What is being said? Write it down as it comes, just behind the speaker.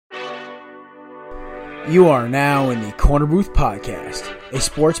You are now in the Corner Booth Podcast, a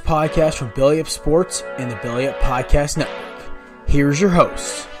sports podcast from Belly Up Sports and the Belly Up Podcast Network. Here's your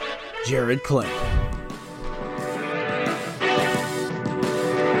host, Jared Kling.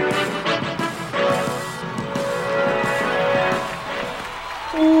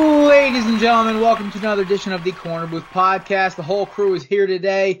 Ladies and gentlemen, welcome to another edition of the Corner Booth Podcast. The whole crew is here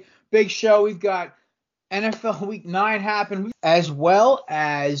today. Big show. We've got NFL Week 9 happen, as well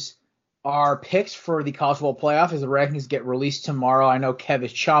as our picks for the college football playoff as the rankings get released tomorrow. I know Kev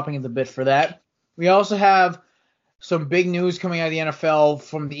is chopping at the bit for that. We also have some big news coming out of the NFL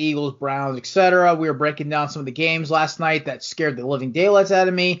from the Eagles, Browns, etc. We were breaking down some of the games last night that scared the living daylights out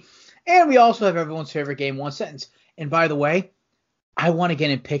of me. And we also have everyone's favorite game, one sentence. And by the way, I want to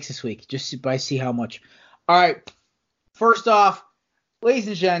get in picks this week, just by see how much. All right. First off, ladies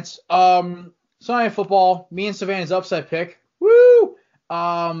and gents, Sunday Night Football, me and Savannah's upset pick. Woo!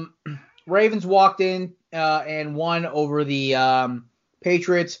 Ravens walked in and won over the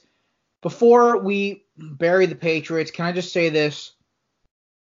Patriots. Before we bury the Patriots, can I just say this?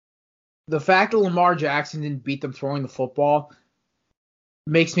 The fact that Lamar Jackson didn't beat them throwing the football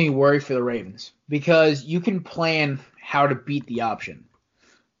makes me worry for the Ravens, because you can plan how to beat the option.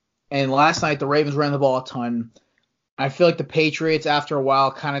 And last night, the Ravens ran the ball a ton. I feel like the Patriots, after a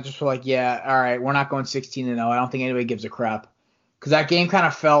while, kind of just were like, yeah, all right, we're not going 16-0. I don't think anybody gives a crap. Because that game kind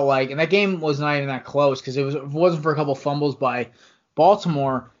of felt like, and that game was not even that close, because if it wasn't for a couple fumbles by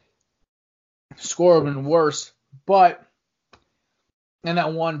Baltimore, the score would have been worse. But, and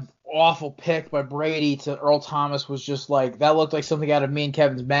that one awful pick by Brady to Earl Thomas was just like, that looked like something out of me and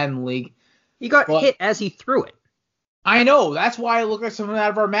Kevin's Madden League. He got hit as he threw it. I know, that's why it looked like something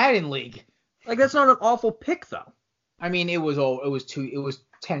out of our Madden League. Like, that's not an awful pick, though. I mean, it was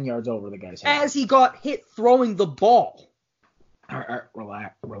 10 yards over the guy's head. As he got hit throwing the ball. All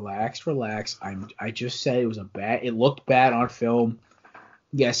right, relax. I just said it was it looked bad on film.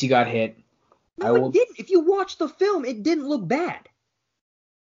 Yes, he got hit. No, it didn't. If you watch the film, it didn't look bad.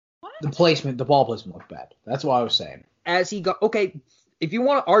 What? The ball placement looked bad. That's what I was saying. If you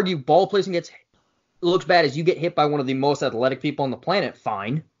want to argue ball placement looks bad as you get hit by one of the most athletic people on the planet,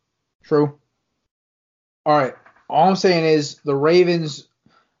 fine. True. All right. All I'm saying is the Ravens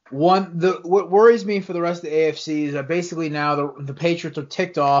won. What worries me for the rest of the AFC is that basically now the Patriots are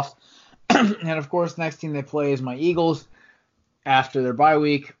ticked off. And, of course, the next team they play is my Eagles after their bye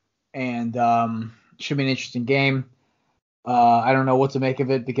week. And should be an interesting game. I don't know what to make of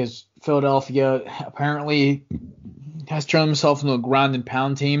it, because Philadelphia apparently has turned themselves into a ground and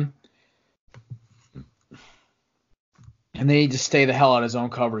pound team. And they need to stay the hell out of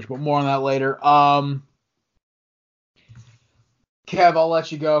zone coverage. But more on that later. Kev, I'll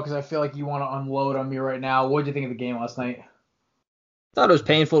let you go because I feel like you want to unload on me right now. What did you think of the game last night? Thought it was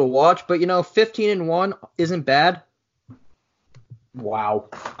painful to watch, but 15-1 isn't bad. Wow.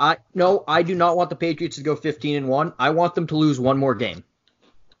 I do not want the Patriots to go 15-1. I want them to lose one more game.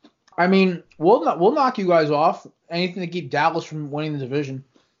 I mean, we'll knock you guys off. Anything to keep Dallas from winning the division.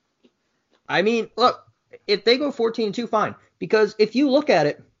 I mean, look, if they go 14-2, fine. Because if you look at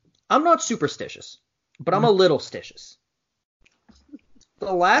it, I'm not superstitious, but I'm a little stitious.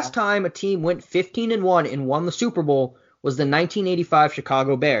 The last time a team went 15-1 and won the Super Bowl was the 1985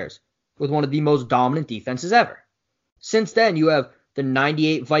 Chicago Bears, with one of the most dominant defenses ever. Since then, you have the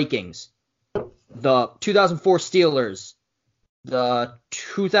 98 Vikings, the 2004 Steelers, the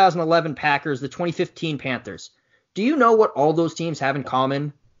 2011 Packers, the 2015 Panthers. Do you know what all those teams have in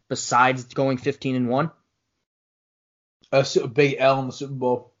common besides going 15-1? A big L in the Super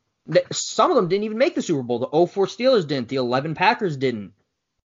Bowl. Some of them didn't even make the Super Bowl. The 04 Steelers didn't. The 11 Packers didn't.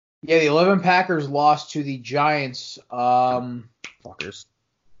 Yeah, the 11 Packers lost to the Giants. Fuckers.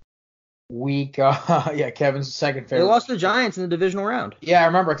 Kevin's second favorite. They lost to the Giants in the divisional round. Yeah, I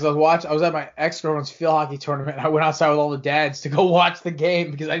remember because I was at my ex-girlfriend's field hockey tournament. And I went outside with all the dads to go watch the game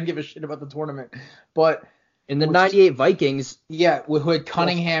because I didn't give a shit about the tournament. But in the 98 Vikings, who had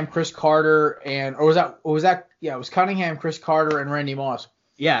Cunningham, Chris Carter, it was Cunningham, Chris Carter, and Randy Moss.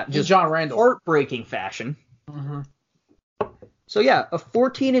 Yeah, just John Randall. Heartbreaking fashion. Mm-hmm. So yeah, a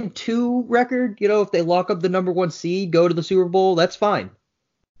 14-2 record. If they lock up the number 1 seed, go to the Super Bowl, that's fine.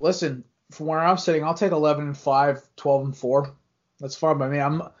 Listen, from where I'm sitting, I'll take 11-5, 12-4. That's fine by me.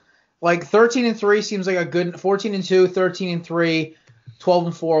 I'm like 13-3 seems like a good 14-2, 13-3, 12-4,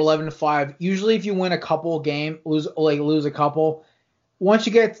 11-5. Usually, if you win a couple game, lose a couple. Once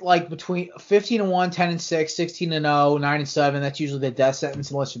you get like between 15-1, 10-6, 16-0, 9-7, that's usually the death sentence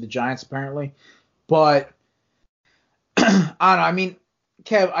unless you're the Giants apparently. But I don't know. I mean,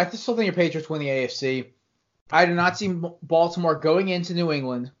 Kev, I still think your Patriots win the AFC. I do not see Baltimore going into New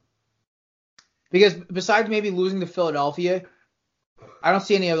England Because besides maybe losing to Philadelphia, I don't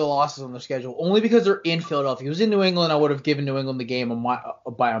see any other losses on their schedule. Only because they're in Philadelphia. If it was in New England, I would have given New England the game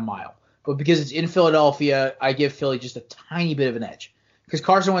by a mile. But because it's in Philadelphia, I give Philly just a tiny bit of an edge. Because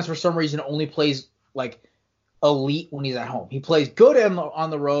Carson Wentz, for some reason, only plays like elite when he's at home. He plays good on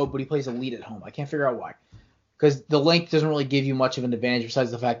the road, but he plays elite at home. I can't figure out why. Because the length doesn't really give you much of an advantage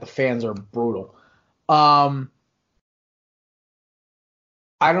besides the fact the fans are brutal.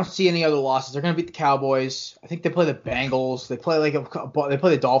 I don't see any other losses. They're going to beat the Cowboys. I think they play the Bengals. They play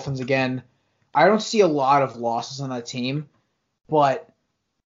the Dolphins again. I don't see a lot of losses on that team, but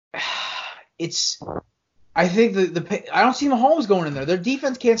I think I don't see Mahomes going in there. Their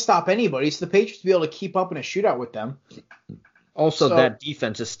defense can't stop anybody, so the Patriots will be able to keep up in a shootout with them. Also, that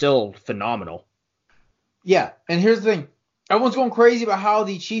defense is still phenomenal. Yeah, and here's the thing. Everyone's going crazy about how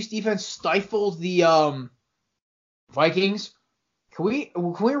the Chiefs defense stifled the Vikings. Can we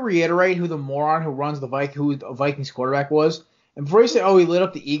reiterate who the moron who runs who the Vikings quarterback was? And before you say, he lit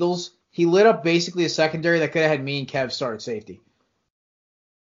up the Eagles, he lit up basically a secondary that could have had me and Kev start at safety.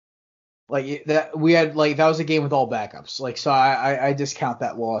 Like that was a game with all backups. So I discount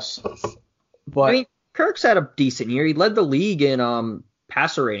that loss. But I mean, Kirk's had a decent year. He led the league in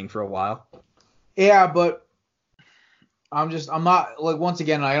passer rating for a while. Yeah, but I'm not once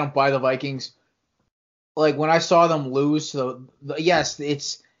again, I don't buy the Vikings. Like when I saw them lose to yes,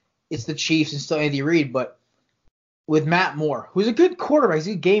 it's the Chiefs and still Andy Reid, but with Matt Moore, who's a good quarterback, he's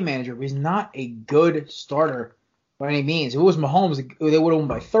a good game manager, but he's not a good starter by any means. If it was Mahomes, they would have won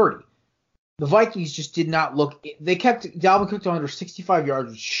by 30. The Vikings just did not look. They kept Dalvin Cook to under 65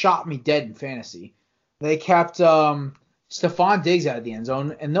 yards, which shot me dead in fantasy. They kept Stephon Diggs out of the end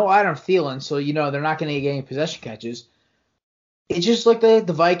zone, and no Adam Thielen, so they're not going to get any possession catches. It just looked like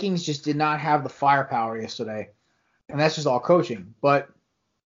the Vikings just did not have the firepower yesterday, and that's just all coaching. But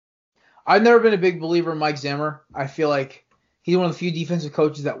I've never been a big believer in Mike Zimmer. I feel like he's one of the few defensive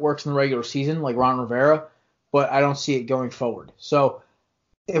coaches that works in the regular season, like Ron Rivera, but I don't see it going forward. So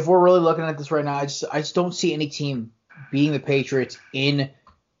if we're really looking at this right now, I just don't see any team beating the Patriots in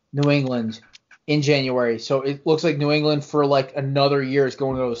New England in January. So it looks like New England for another year is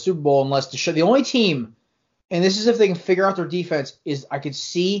going to go to the Super Bowl unless the only team. And this is if they can figure out their defense, is I could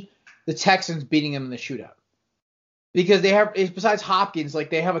see the Texans beating them in the shootout. Because they have, besides Hopkins,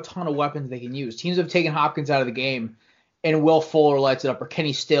 they have a ton of weapons they can use. Teams have taken Hopkins out of the game, and Will Fuller lights it up, or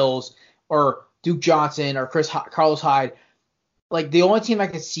Kenny Stills, or Duke Johnson, or Carlos Hyde. The only team I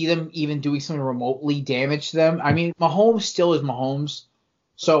could see them even doing something remotely damage to them. I mean, Mahomes still is Mahomes,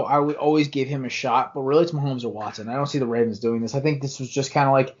 so I would always give him a shot. But really, it's Mahomes or Watson. I don't see the Ravens doing this. I think this was just kind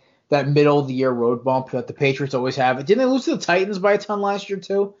of that middle of the year road bump that the Patriots always have. Didn't they lose to the Titans by a ton last year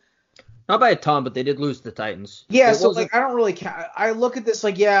too? Not by a ton, but they did lose to the Titans. Yeah, so I don't really count. I look at this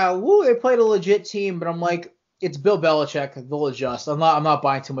they played a legit team, but I'm it's Bill Belichick. They'll adjust. I'm not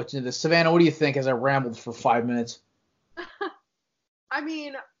buying too much into this. Savannah, what do you think as I rambled for 5 minutes? I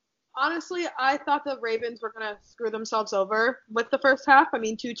mean, honestly, I thought the Ravens were going to screw themselves over with the first half. I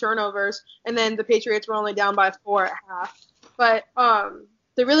mean, 2 turnovers, and then the Patriots were only down by 4 at half. But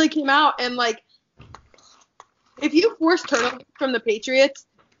they really came out, and if you force turnovers from the Patriots,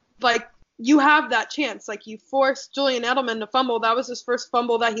 you have that chance. You forced Julian Edelman to fumble. That was his first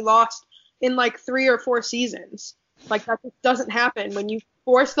fumble that he lost in 3 or 4 seasons. That just doesn't happen. When you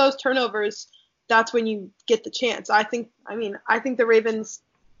force those turnovers, that's when you get the chance. I think the Ravens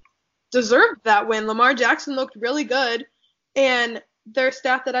deserved that win. Lamar Jackson looked really good, and their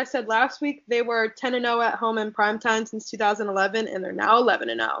stat that I said last week, they were 10-0 at home in primetime since 2011, and they're now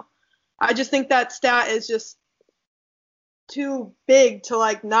 11-0. I just think that stat is just too big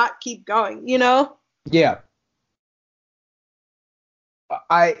to not keep going, Yeah.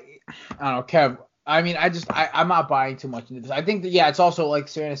 I don't know, Kev. I mean, I'm not buying too much into this. I think that it's also like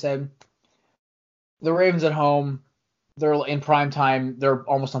Serena said, the Ravens at home, they're in prime time, they're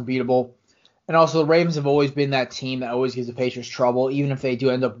almost unbeatable. And also, the Ravens have always been that team that always gives the Patriots trouble. Even if they do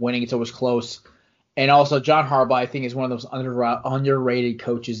end up winning, it's always close. And also, John Harbaugh, I think, is one of those underrated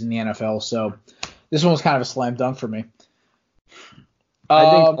coaches in the NFL. So this one was kind of a slam dunk for me. I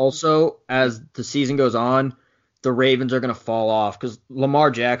think also, as the season goes on, the Ravens are going to fall off because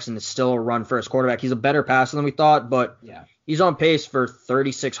Lamar Jackson is still a run-first quarterback. He's a better passer than we thought, but he's on pace for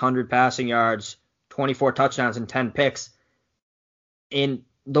 3,600 passing yards, 24 touchdowns, and 10 picks. And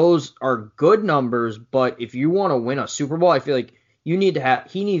those are good numbers, but if you want to win a Super Bowl, I feel like he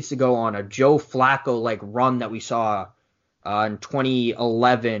needs to go on a Joe Flacco run that we saw in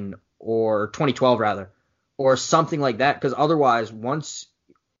 2011 or 2012 rather, or something like that. Because otherwise,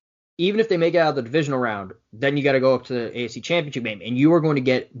 even if they make it out of the divisional round, then you got to go up to the AFC Championship game, and you are going to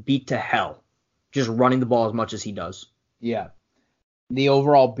get beat to hell. just running the ball as much as he does. Yeah. The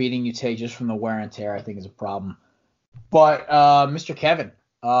overall beating you take just from the wear and tear, I think, is a problem. But, Mr. Kevin,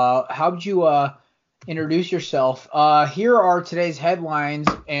 how would you introduce yourself? Here are today's headlines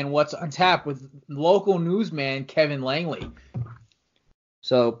and what's on tap with local newsman Kevin Langley.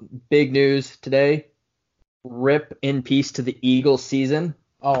 So, big news today. Rip in peace to the Eagles season.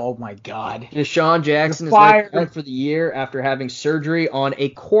 Oh, my God. Deshaun Jackson is let go for the year after having surgery on a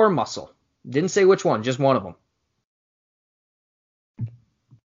core muscle. Didn't say which one, just one of them.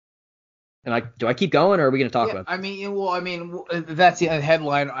 And do I keep going, or are we going to talk about it? That's the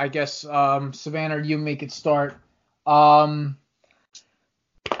headline, I guess. Savannah, you make it start. I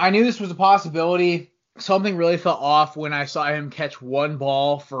knew this was a possibility. Something really felt off when I saw him catch one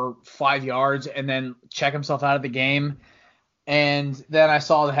ball for 5 yards and then check himself out of the game. And then I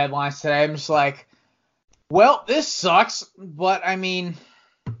saw the headlines today. I'm just like, well, this sucks. But, I mean,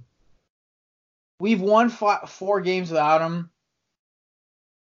 we've won 4 games without him.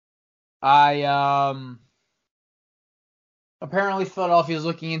 Apparently Philadelphia's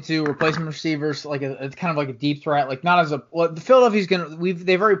looking into replacement receivers, like it's kind of like a deep threat, like not as a. Well, the Philadelphia's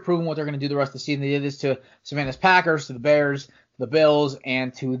they've already proven what they're gonna do the rest of the season. They did this to Savannah's Packers, to the Bears, to the Bills,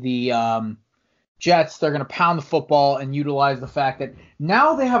 and to the Jets. They're gonna pound the football and utilize the fact that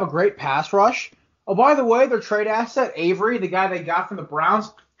now they have a great pass rush. Oh, by the way, their trade asset Avery, the guy they got from the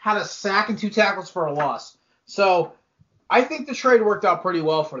Browns, had a sack and 2 tackles for a loss. So I think the trade worked out pretty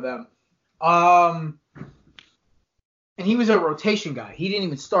well for them. And he was a rotation guy. He didn't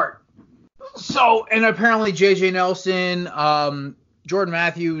even start. So, and apparently J.J. Nelson, Jordan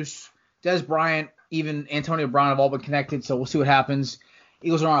Matthews, Des Bryant, even Antonio Brown have all been connected. So we'll see what happens.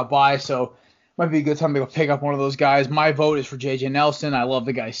 Eagles are on a bye, so might be a good time to go pick up one of those guys. My vote is for J.J. Nelson. I love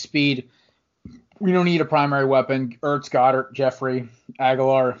the guy's speed. We don't need a primary weapon. Ertz, Goddard, Jeffrey,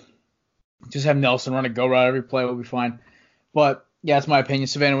 Aguilar. Just have Nelson run a go route every play. We'll be fine. But, yeah, that's my opinion.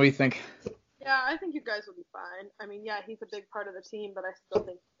 Savannah, what do you think? Yeah, I think you guys will be fine. I mean, yeah, he's a big part of the team, but I still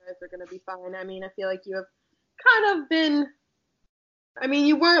think you guys are going to be fine. I mean, I feel like you have kind of been – I mean,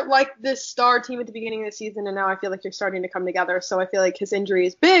 you weren't like this star team at the beginning of the season, and now I feel like you're starting to come together. So I feel like his injury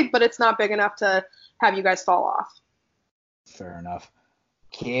is big, but it's not big enough to have you guys fall off. Fair enough.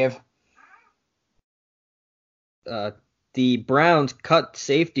 Kev? The Browns cut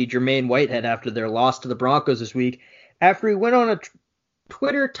safety Jermaine Whitehead after their loss to the Broncos this week after he went on a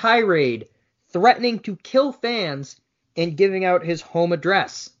Twitter tirade threatening to kill fans and giving out his home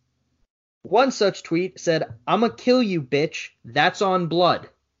address. One such tweet said, "I'ma kill you, bitch. That's on blood."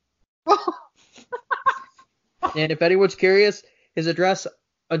 And if anyone's curious, his address,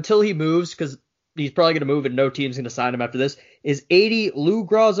 until he moves, because he's probably going to move and no team's going to sign him after this, is 80 Lou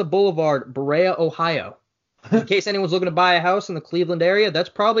Graza Boulevard, Berea, Ohio. In case anyone's looking to buy a house in the Cleveland area, that's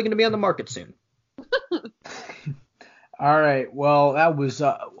probably going to be on the market soon. All right. Well, that was.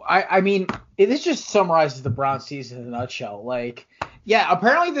 I mean, this just summarizes the Browns season in a nutshell. Like, yeah,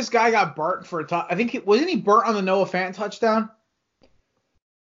 apparently this guy got burnt for a touchdown. I think wasn't he burnt on the Noah Fant touchdown?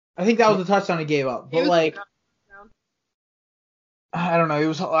 I think that was the touchdown he gave up. But like, I don't know.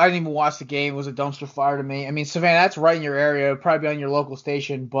 I didn't even watch the game. It was a dumpster fire to me. I mean, Savannah, that's right in your area. It'd probably be on your local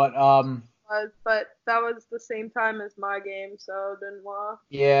station, but But that was the same time as my game, so didn't watch.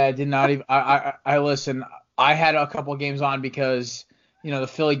 Yeah, I did not even. I listen. I had a couple of games on because the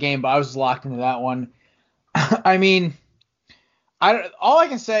Philly game, but I was locked into that one. I mean, all I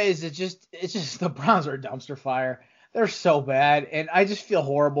can say is it's just the Browns are a dumpster fire. They're so bad, and I just feel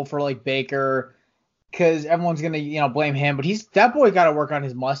horrible for like Baker because everyone's gonna blame him, but that boy got to work on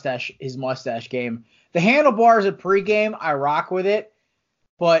his mustache game. The handlebars at pregame, I rock with it.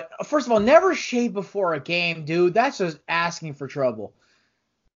 But first of all, never shave before a game, dude. That's just asking for trouble.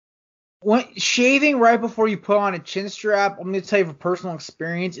 Shaving right before you put on a chin strap, I'm going to tell you from personal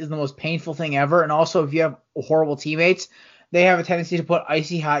experience, is the most painful thing ever. And also, if you have horrible teammates, they have a tendency to put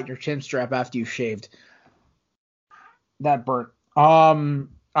icy hot in your chin strap after you've shaved. That burnt. I don't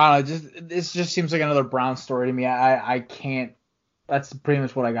know. This just seems like another Brown story to me. I can't. That's pretty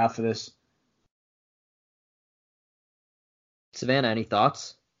much what I got for this. Savannah, any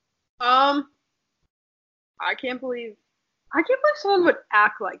thoughts? I can't believe someone would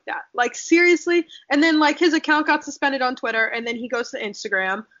act like that. Like, seriously? And then, like, his account got suspended on Twitter, and then he goes to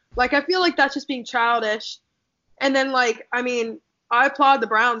Instagram. Like, I feel like that's just being childish. And then, like, I mean, I applaud the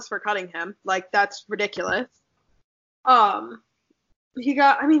Browns for cutting him. Like, that's ridiculous. It's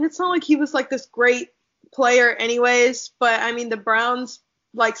not like he was, like, this great player anyways, but, I mean, the Browns,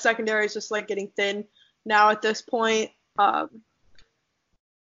 like, secondary is just, like, getting thin now at this point. I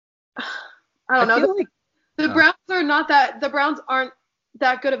don't know. Like, the Browns are not that. The Browns aren't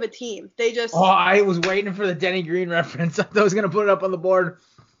that good of a team. They just Oh, I was waiting for the Denny Green reference. I thought I was gonna put it up on the board.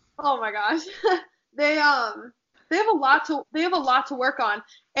 oh my gosh. they have a lot to work on.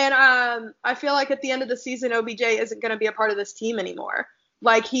 And I feel like at the end of the season OBJ isn't going to be a part of this team anymore.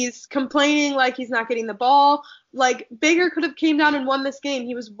 Like he's complaining like he's not getting the ball. Like Baker could have came down and won this game.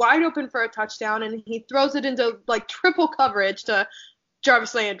 He was wide open for a touchdown and he throws it into like triple coverage to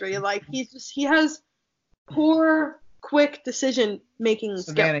Jarvis Landry. Like he has poor quick decision making skills.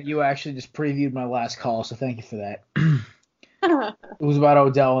 Savannah, you actually just previewed my last call, so thank you for that. It was about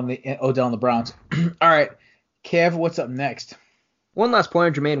Odell and the Browns. All right, Kev, what's up next? One last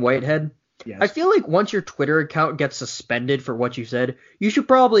point on Jermaine Whitehead. Yes. I feel like once your Twitter account gets suspended for what you said, you should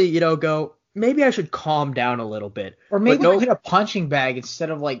probably, go, maybe I should calm down a little bit. Or maybe hit a punching bag instead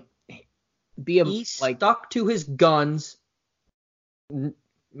of he stuck to his guns,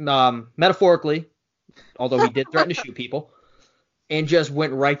 metaphorically, although he did threaten to shoot people, and just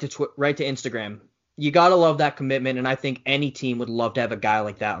went right to Instagram. You gotta love that commitment, and I think any team would love to have a guy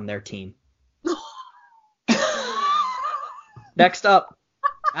like that on their team. Next up,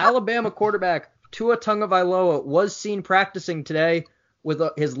 Alabama quarterback Tua Tagovailoa was seen practicing today with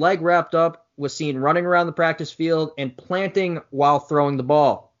his leg wrapped up, was seen running around the practice field and planting while throwing the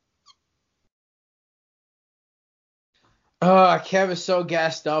ball. Kev is so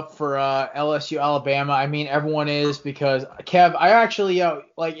gassed up for LSU Alabama. I mean, everyone is because Kev, I actually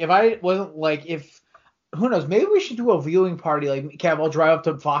who knows, maybe we should do a viewing party. Like Kev, I'll drive up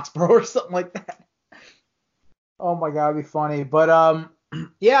to Foxborough or something like that. Oh my God, it'd be funny. But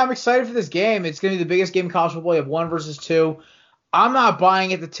yeah, I'm excited for this game. It's gonna be the biggest game in college football. You have 1 versus 2. I'm not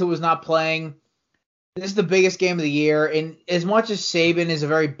buying it that 2 is not playing. This is the biggest game of the year, and as much as Saban is a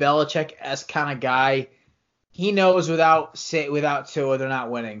very Belichick-esque kind of guy, he knows without Tua, they're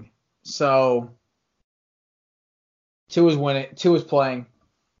not winning. So Tua is winning. Tua is playing.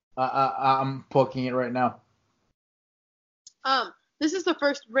 I'm booking it right now. This is the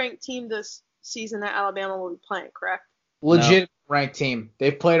first ranked team this season that Alabama will be playing, correct? Legit ranked team.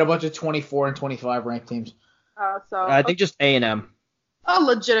 They've played a bunch of 24 and 25 ranked teams. I think just A&M. A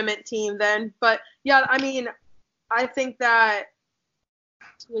legitimate team then. But, yeah, I mean, I think that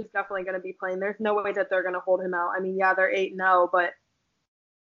Tua's definitely going to be playing. There's no way that they're going to hold him out. I mean, yeah, they're 8-0, but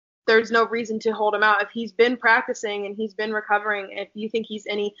there's no reason to hold him out. If he's been practicing and he's been recovering, if you think he's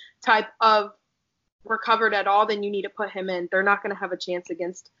any type of recovered at all, then you need to put him in. They're not going to have a chance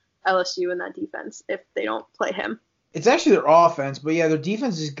against LSU in that defense if they don't play him. It's actually their offense, but yeah, their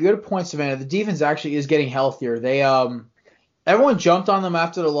defense is good point, Savannah. The defense actually is getting healthier. They everyone jumped on them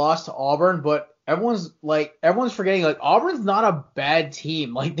after the loss to Auburn, but everyone's forgetting Auburn's not a bad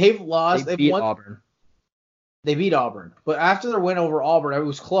team. Like they've lost, they beat Auburn. They beat Auburn, but after their win over Auburn, it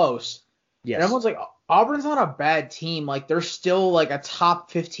was close. Yes. And everyone's like, Auburn's not a bad team. Like they're still like a top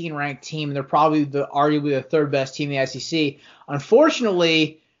 15 ranked team, and they're probably arguably the third best team in the SEC.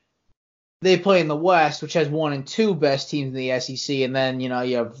 Unfortunately, they play in the West, which has 1 and 2 best teams in the SEC, and then you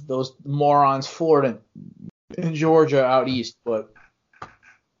have those morons, Florida and Georgia out east. But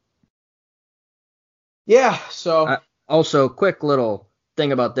yeah, so also quick little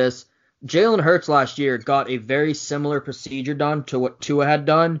thing about this: Jalen Hurts last year got a very similar procedure done to what Tua had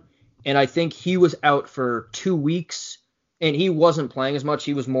done, and I think he was out for 2 weeks, and he wasn't playing as much.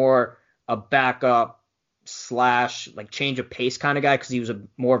 He was more a backup / change of pace kind of guy because he was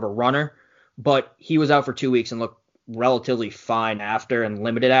more of a runner. But he was out for 2 weeks and looked relatively fine after and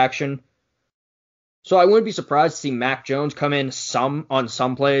limited action. So I wouldn't be surprised to see Mac Jones come in on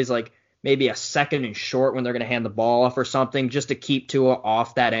some plays, like maybe a second and short when they're going to hand the ball off or something, just to keep Tua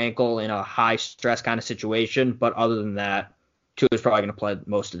off that ankle in a high-stress kind of situation. But other than that, Tua's probably going to play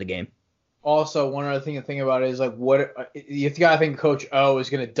most of the game. Also, one other thing to think about is you got to think Coach O is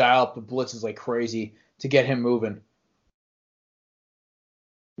going to dial up the blitzes like crazy to get him moving.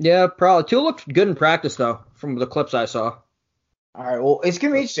 Yeah, probably. Tua looked good in practice, though, from the clips I saw. All right, well, it's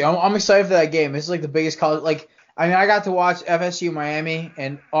going to be interesting. I'm excited for that game. It's like the biggest college. I got to watch FSU Miami,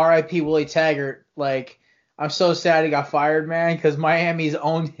 and RIP Willie Taggart. I'm so sad he got fired, man, because Miami's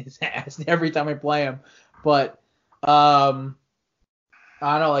owned his ass every time I play him. But I don't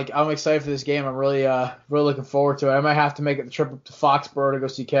know. I'm excited for this game. I'm really looking forward to it. I might have to make it the trip up to Foxborough to go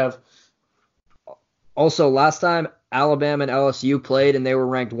see Kev. Also, last time Alabama and LSU played and they were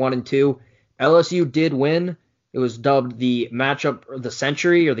ranked 1 and 2, LSU did win. It was dubbed the matchup of the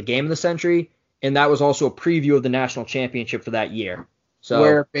century or the game of the century, and that was also a preview of the national championship for that year. So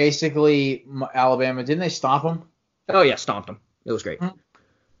where basically Alabama, didn't they stomp them? Oh yeah, stomped them. It was great. Mm-hmm.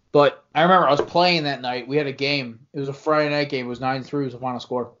 But I remember I was playing that night. We had a game. It was a Friday night game. It was 9-3 was the final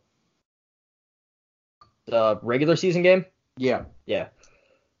score. The regular season game? Yeah. Yeah.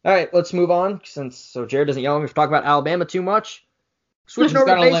 All right, let's move on. So Jared doesn't yell at me for talking about Alabama too much. Switching He's over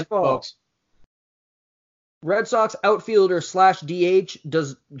got to a limp, baseball. folks. Red Sox outfielder slash DH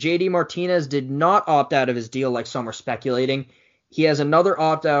does JD Martinez did not opt out of his deal like some are speculating. He has another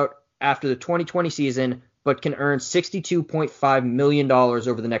opt out after the 2020 season, but can earn $62.5 million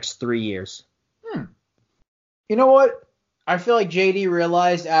over the next 3 years. You know what? I feel like JD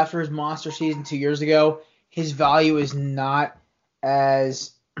realized after his monster season 2 years ago, his value is not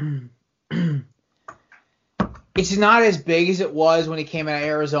as it's not as big as it was when he came out of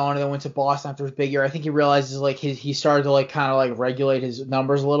Arizona and then went to Boston after his big year. I think he realizes like he started to like kind of like regulate his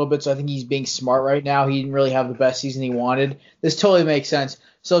numbers a little bit. So I think he's being smart right now. He didn't really have the best season he wanted. This totally makes sense.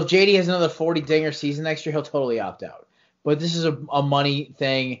 So if JD has another 40 dinger season next year, he'll totally opt out. But this is a money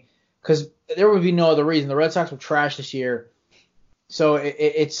thing because there would be no other reason. The Red Sox were trash this year. So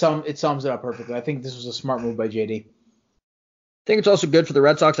it sums it up perfectly. I think this was a smart move by JD. I think it's also good for the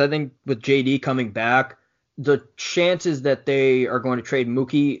Red Sox. I think with JD coming back, the chances that they are going to trade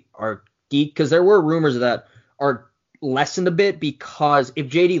Mookie are geek because there were rumors of that are lessened a bit because if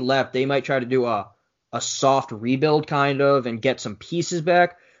JD left, they might try to do a soft rebuild kind of and get some pieces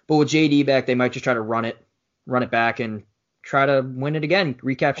back. But with JD back, they might just try to run it back and try to win it again,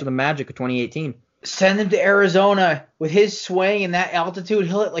 recapture the magic of 2018. Send him to Arizona with his swing and that altitude.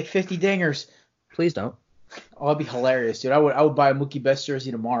 He'll hit like 50 dingers. Please don't. Oh, that'd be hilarious, dude. I would buy a Mookie Betts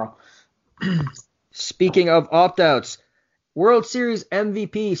jersey tomorrow. Speaking of opt-outs, World Series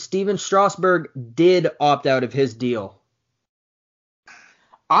MVP Steven Strasburg did opt out of his deal.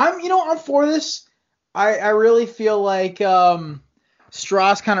 I'm for this. I really feel like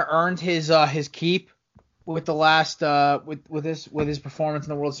Strauss kind of earned his keep with the last with his performance in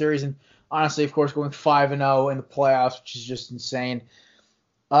the World Series, and honestly, of course, going 5-0 in the playoffs, which is just insane.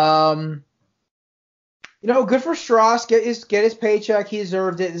 Good for Strauss. Get his paycheck. He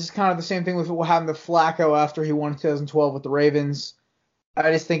deserved it. This is kind of the same thing with what happened to Flacco after he won in 2012 with the Ravens.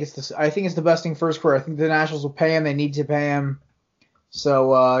 I just think it's the best thing for his career. I think the Nationals will pay him. They need to pay him.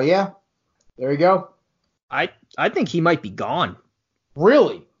 So yeah, there you go. I think he might be gone.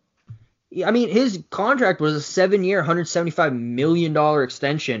 Really? I mean, his contract was a 7-year, $175 million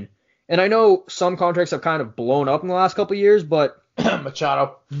extension. And I know some contracts have kind of blown up in the last couple of years, but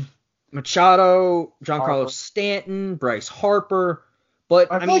Machado, Giancarlo Stanton, Bryce Harper.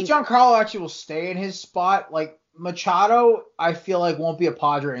 But I feel like Giancarlo actually will stay in his spot. Like Machado, I feel like won't be a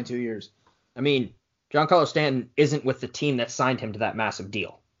Padre in 2 years. I mean, Giancarlo Stanton isn't with the team that signed him to that massive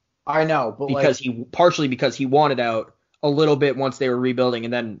deal. I know, but because he wanted out a little bit once they were rebuilding,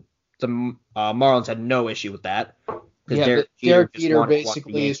 and then the Marlins had no issue with that. Yeah, Derek Jeter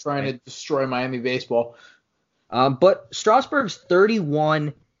basically is trying to destroy Miami baseball. But Strasburg's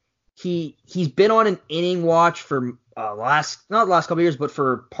 31. He's been on an inning watch for not the last couple of years, but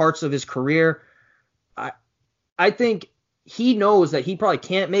for parts of his career. I think he knows that he probably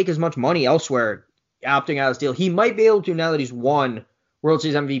can't make as much money elsewhere opting out of his deal. He might be able to now that he's won World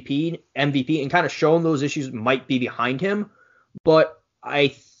Series MVP and kind of shown those issues might be behind him. But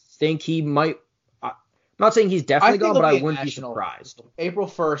I think he might. I'm not saying he's definitely gone, but I wouldn't be surprised. April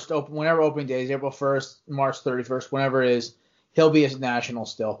 1st, whenever opening day is, April 1st, March 31st, whenever it is, he'll be a National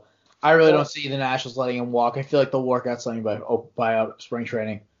still. I really don't see the Nationals letting him walk. I feel like they'll work out something by spring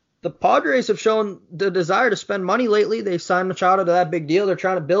training. The Padres have shown the desire to spend money lately. They've signed Machado to that big deal. They're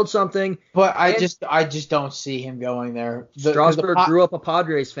trying to build something. But I just don't see him going there. Strasburg grew up a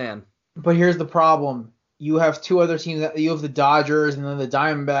Padres fan. But here's the problem. You have two other teams. You have the Dodgers, and then the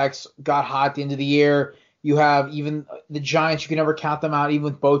Diamondbacks got hot at the end of the year. You have even the Giants. You can never count them out, even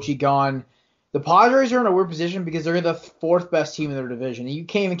with Bochy gone. The Padres are in a weird position because they're the fourth best team in their division. And you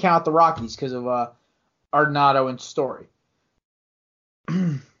can't even count the Rockies because of Arenado and Story.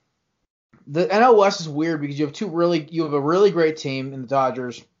 The NL West is weird because you have a really great team in the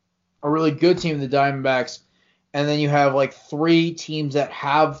Dodgers, a really good team in the Diamondbacks, and then you have like three teams that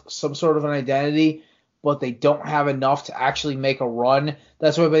have some sort of an identity, but they don't have enough to actually make a run.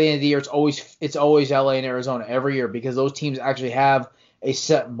 That's why by the end of the year it's always LA and Arizona every year because those teams actually have a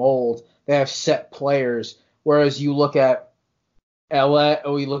set mold. They have set players. Whereas you look at LA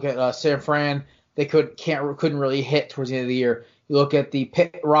or you look at San Fran, they couldn't really hit towards the end of the year. You look at the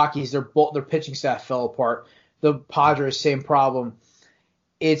Rockies, their pitching staff fell apart. The Padres, same problem.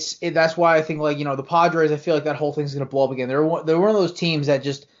 That's why I think the Padres, I feel like that whole thing's going to blow up again. They're one of those teams that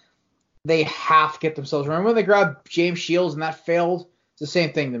just they have to get themselves. Remember when they grabbed James Shields and that failed? It's the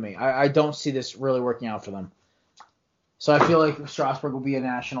same thing to me. I don't see this really working out for them. So I feel like Strasburg will be a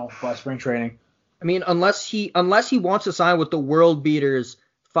National by spring training. I mean, unless he wants to sign with the world beaters,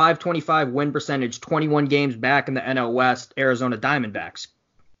 525 win percentage, 21 games back in the NL West, Arizona Diamondbacks.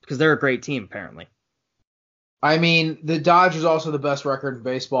 because they're a great team apparently. I mean, the Dodgers also the best record in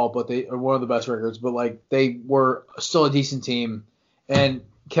baseball, but they are one of the best records. But like they were still a decent team. And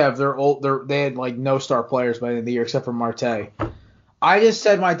Kev, they're old. They had like no star players by the end of the year except for Marte. I just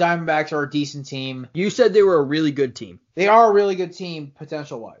said my Diamondbacks are a decent team. You said they were a really good team. They are a really good team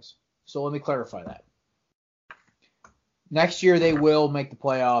potential wise. So let me clarify that. Next year they will make the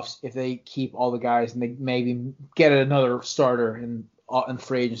playoffs if they keep all the guys and they maybe get another starter in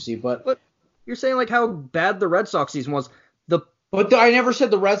free agency. But you're saying like how bad the Red Sox season was. But I never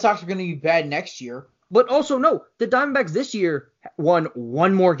said the Red Sox are going to be bad next year. But also, no, the Diamondbacks this year won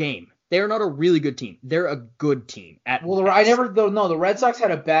one more game. They are not a really good team. They're a good team. The Red Sox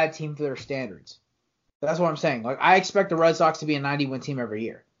had a bad team for their standards. That's what I'm saying. Like I expect the Red Sox to be a 90-win team every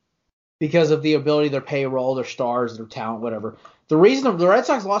year because of the ability, their payroll, their stars, their talent, whatever. The reason the Red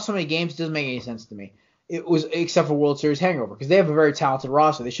Sox lost so many games doesn't make any sense to me. It was except for World Series hangover because they have a very talented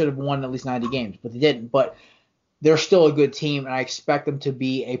roster. They should have won at least 90 games, but they didn't. But they're still a good team, and I expect them to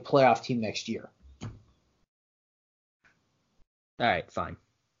be a playoff team next year. All right, fine.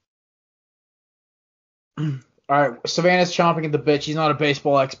 All right, Savannah's chomping at the bit. She's not a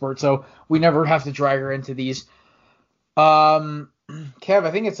baseball expert, so we never have to drag her into these. Kev,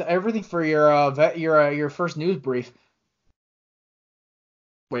 I think it's everything for your first news brief.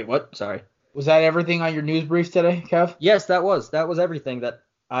 Wait, what? Sorry. Was that everything on your news brief today, Kev? Yes, that was everything that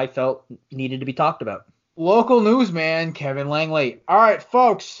I felt needed to be talked about. Local newsman Kevin Langley. All right,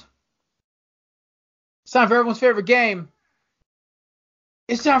 folks. It's time for everyone's favorite game.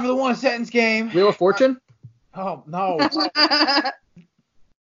 It's time for the one-sentence game. Wheel of Fortune? Oh, no.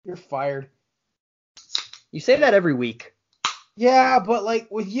 You're fired. You say that every week. Yeah, but like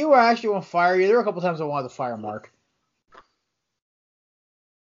with you, I actually won't fire you. There were a couple times I wanted to fire Mark.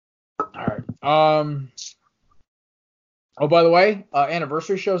 All right. Oh, by the way,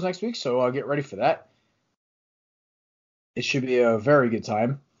 anniversary shows next week, so get ready for that. It should be a very good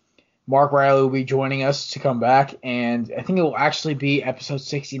time. Mark Riley will be joining us to come back, and I think it will actually be episode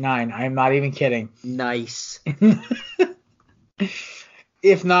 69. I am not even kidding. Nice.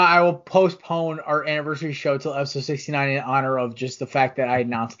 If not, I will postpone our anniversary show till episode 69 in honor of just the fact that I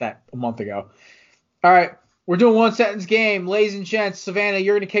announced that a month ago. All right, we're doing one sentence game. Ladies and gents, Savannah,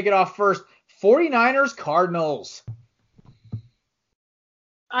 you're going to kick it off first. 49ers, Cardinals.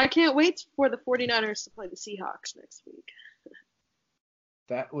 I can't wait for the 49ers to play the Seahawks next week.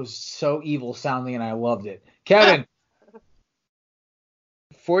 That was so evil sounding, and I loved it. Kevin.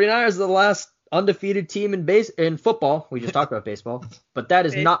 49ers are the last undefeated team in football. We just talked about baseball, but that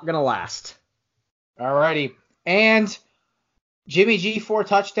is not going to last. All righty. And Jimmy G, 4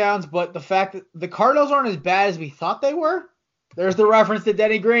 touchdowns, but the fact that the Cardinals aren't as bad as we thought they were. There's the reference to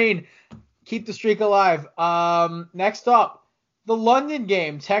Denny Green. Keep the streak alive. Next up, the London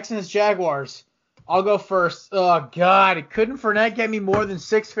game, Texans-Jaguars. I'll go first. Oh, God. Couldn't Fournette get me more than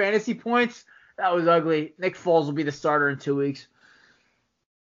 6 fantasy points? That was ugly. Nick Foles will be the starter in 2 weeks.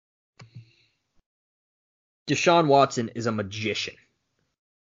 Deshaun Watson is a magician.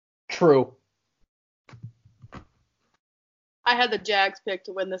 True. I had the Jags pick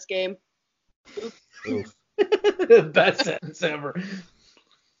to win this game. Oof. Best sentence ever.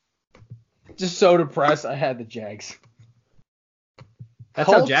 Just so depressed, I had the Jags. That's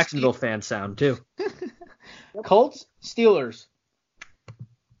how Jacksonville fans sound, too. Colts, Steelers.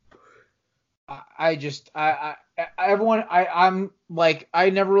 I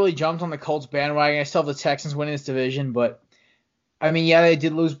never really jumped on the Colts bandwagon. I still have the Texans winning this division, but I mean, yeah, they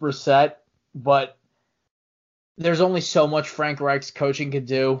did lose Brissett, but there's only so much Frank Reich's coaching could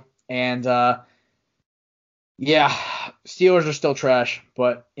do, and yeah, Steelers are still trash,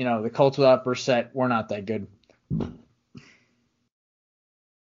 but you know, the Colts without Brissett were not that good.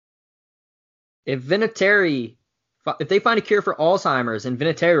 If they find a cure for Alzheimer's and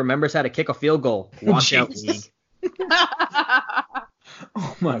Vinatieri remembers how to kick a field goal, watch out, league.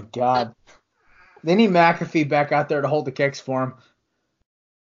 Oh my God. They need McAfee back out there to hold the kicks for him.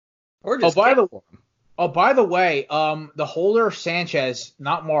 Or just by the way, the holder Sanchez,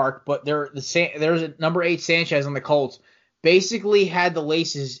 not Mark, but there's a number 8 Sanchez on the Colts, basically had the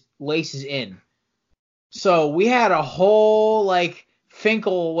laces in. So we had a whole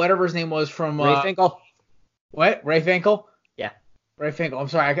Finkel, whatever his name was from Ray Finkel. What? Ray Finkel? Yeah. Ray Finkel. I'm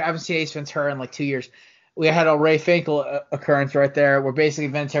sorry, I haven't seen Ace Ventura in 2 years. We had a Ray Finkel occurrence right there where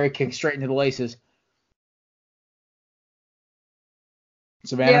basically Vinatieri kicked straight into the laces.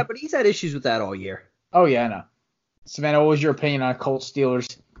 Savannah? Yeah, but he's had issues with that all year. Oh, yeah, I know. Savannah, what was your opinion on Colts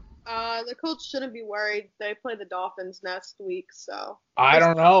Steelers? the Colts shouldn't be worried. They play the Dolphins next week, so. I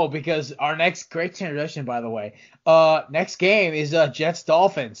don't know, because our next great transition, by the way. Next game is Jets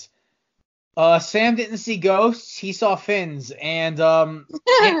Dolphins. Sam didn't see ghosts, he saw fins, and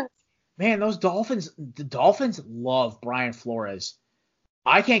man, the Dolphins love Brian Flores.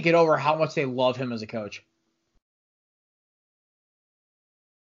 I can't get over how much they love him as a coach.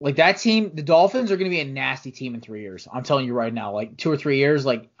 Like, that team, the Dolphins are going to be a nasty team in 3 years. I'm telling you right now, like 2 or 3 years.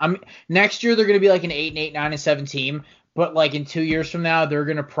 Like, next year they're going to be like an 8-8, 9-7 team. But like in 2 years from now, they're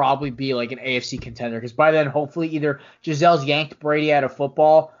going to probably be like an AFC contender. Because by then, hopefully, either Gisele's yanked Brady out of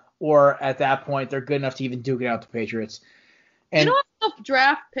football, or at that point, they're good enough to even duke it out the Patriots. And you don't have enough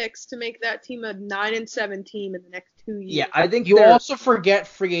draft picks to make that team a 9-7 team in the next 2 years. Yeah, I think you also forget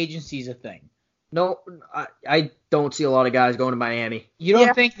free agency is a thing. No, I don't see a lot of guys going to Miami. You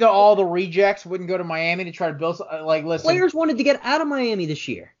don't think that all the rejects wouldn't go to Miami to try to build, like, listen. Players wanted to get out of Miami this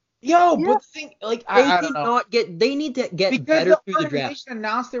year. But the thing, like, I don't know. They need to get because better through the draft. Because the organization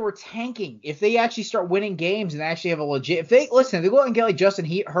announced they were tanking. If they actually start winning games and actually have a legit, if they go out and get like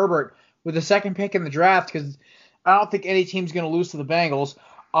Justin Herbert with the second pick in the draft, because I don't think any team's going to lose to the Bengals.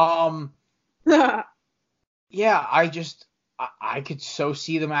 Yeah, I could so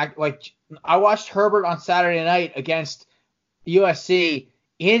see them act like. I watched Herbert on Saturday night against USC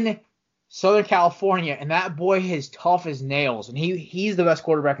in Southern California, and that boy is tough as nails, and he's the best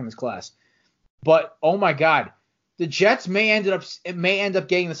quarterback in this class. But oh my God, the Jets may end up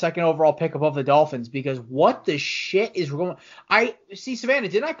getting the second overall pick above the Dolphins, because what the shit is going? I see, Savannah.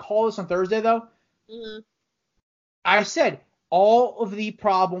 Didn't I call this on Thursday though? Mm-hmm. I said all of the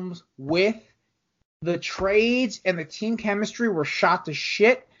problems with the trades and the team chemistry were shot to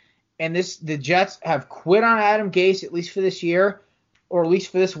shit, and the Jets have quit on Adam Gase, at least for this year, or at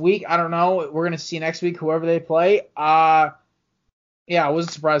least for this week. I don't know. We're going to see next week whoever they play. Yeah, I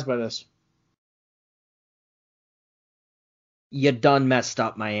wasn't surprised by this. You done messed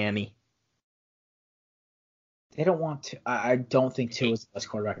up, Miami. They don't want to. I don't think Tua is the best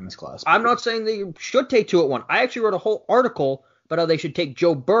quarterback in this class. I'm not saying they should take Tua at 1. I actually wrote a whole article about how they should take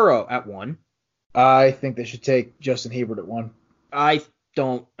Joe Burrow at 1. I think they should take Justin Herbert at 1. I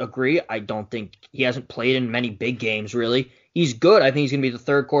don't agree. I don't think he hasn't played in many big games, really. He's good. I think he's going to be the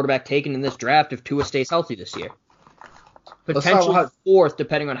third quarterback taken in this draft if Tua stays healthy this year. Potentially fourth,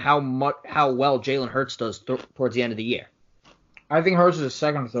 depending on how well Jalen Hurts does towards the end of the year. I think Hurts is a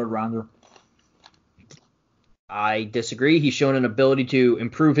second or third rounder. I disagree. He's shown an ability to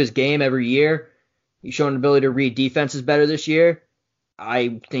improve his game every year. He's shown an ability to read defenses better this year.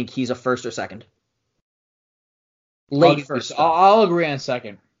 I think he's a first or second. Late first. I'll agree on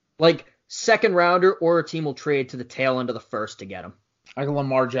second. Like, second rounder, or a team will trade to the tail end of the first to get him. Like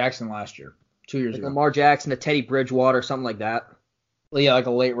Lamar Jackson last year, 2 years ago. Lamar Jackson, a Teddy Bridgewater, something like that. Yeah, like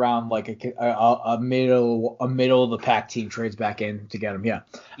a late round, like a middle of the pack team trades back in to get him. Yeah,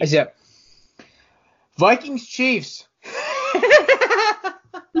 I see that. Vikings Chiefs.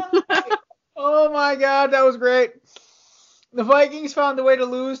 Oh my God, that was great. The Vikings found a way to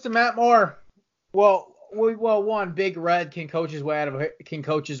lose to Matt Moore. Well, one, Big Red can coach his way out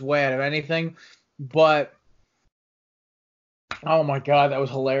of anything, but oh my God, that was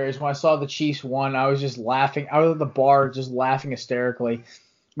hilarious. When I saw the Chiefs won, I was just laughing. I was at the bar just laughing hysterically.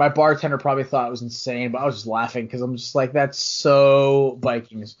 My bartender probably thought it was insane, but I was just laughing because I'm just like, that's so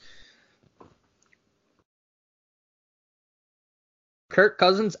Vikings. Kirk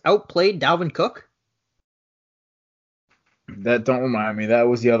Cousins outplayed Dalvin Cook? That don't remind me. That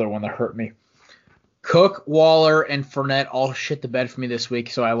was the other one that hurt me. Cook, Waller, and Fournette all shit the bed for me this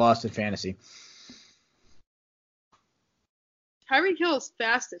week, so I lost in fantasy. Tyreek Hill is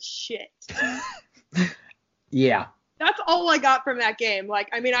fast as shit. Yeah. That's all I got from that game. Like,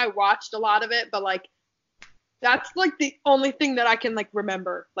 I mean, I watched a lot of it, but like, that's like the only thing that I can like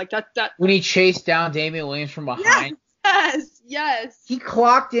remember. Like that. When he chased down Damian Williams from behind. Yes. He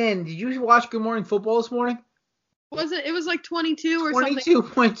clocked in. Did you watch Good Morning Football this morning? Was it? It was like 22 or something.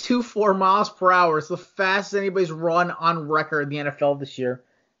 22.24 miles per hour. It's the fastest anybody's run on record in the NFL this year.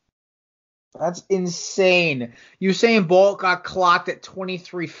 That's insane. Usain Bolt got clocked at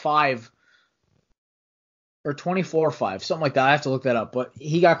 23.5 or 24.5, something like that. I have to look that up, but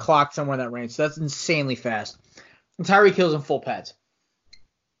he got clocked somewhere in that range. So that's insanely fast. And Tyreek Hill's in full pads.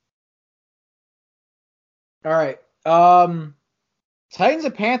 All right. Titans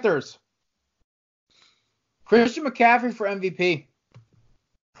and Panthers. Christian McCaffrey for MVP.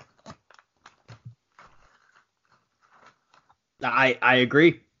 I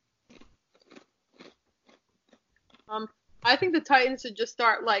agree. I think the Titans should just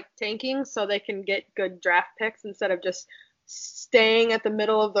start like tanking so they can get good draft picks instead of just staying at the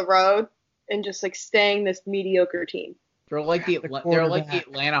middle of the road and just like staying this mediocre team. They're like the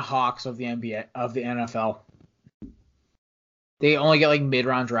Atlanta Hawks of the NBA of the NFL. They only get like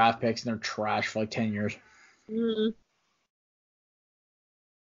mid-round draft picks and they're trash for like 10 years. Mm-hmm.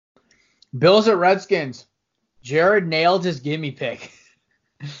 Bills at Redskins. Jared nailed his gimme pick.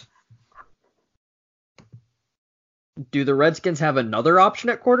 Do the Redskins have another option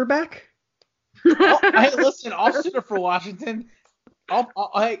at quarterback? Hey, listen, I'll sit it for Washington.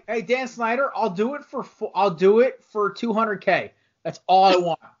 Hey, Dan Snyder, I'll do it for $200K. That's all I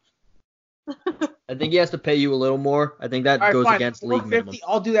want. I think he has to pay you a little more. I think that goes against league minimum.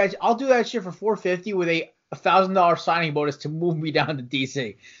 I'll do that. I'll do that shit for $450 with a $1,000 signing bonus to move me down to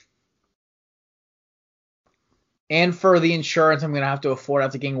DC. And for the insurance, I'm gonna have to afford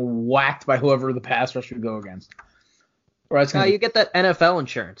after getting whacked by whoever the pass rush would go against. You get that NFL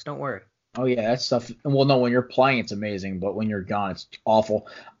insurance. Don't worry. Oh yeah, that stuff. Well, no, when you're playing, it's amazing, but when you're gone, it's awful.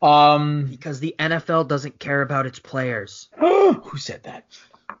 Because the NFL doesn't care about its players. Who said that?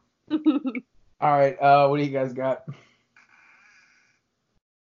 All right, what do you guys got?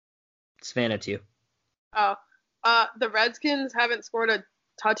 Svan, it's you. Oh, the Redskins haven't scored a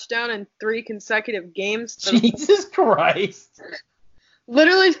touchdown in 3 consecutive games. Jesus Christ!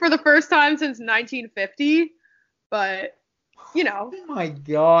 Literally for the first time since 1950, but you know. Oh my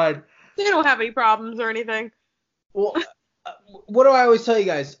God. They don't have any problems or anything. Well, what do I always tell you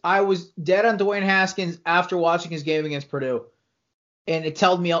guys? I was dead on Dwayne Haskins after watching his game against Purdue. And it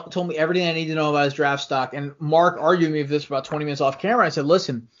told me everything I need to know about his draft stock. And Mark argued me for this for about 20 minutes off camera. I said,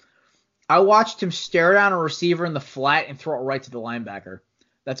 listen, I watched him stare down a receiver in the flat and throw it right to the linebacker.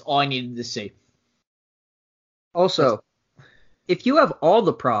 That's all I needed to see. Also, if you have all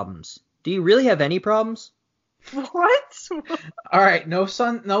the problems, do you really have any problems? What? All right, no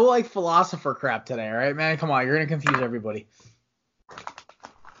like philosopher crap today, all right, man? Come on, you're going to confuse everybody.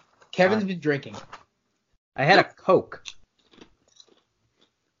 Kevin's been drinking. I had a Coke.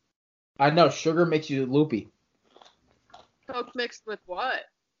 I know, sugar makes you loopy. Coke mixed with what?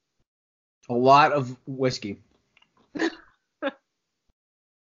 A lot of whiskey.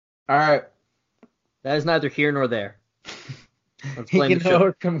 All right. That is neither here nor there. Let's blame the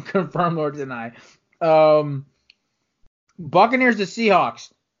show. Confirm or deny. Buccaneers to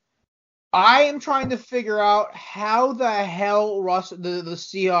Seahawks. I am trying to figure out how the hell the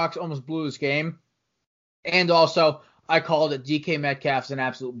Seahawks almost blew this game. And also, I called it DK Metcalf's an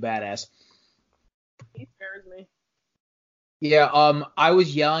absolute badass. He scares me. Yeah, I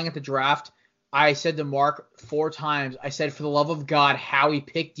was yelling at the draft. I said to Mark 4 times, I said, for the love of God, Howie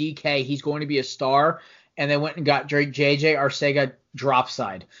picked DK. He's going to be a star. And they went and got JJ Arcega drop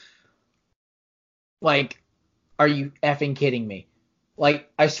side. Like, are you effing kidding me?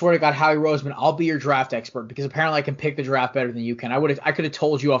 Like, I swear to God, Howie Roseman, I'll be your draft expert because apparently I can pick the draft better than you can. I could have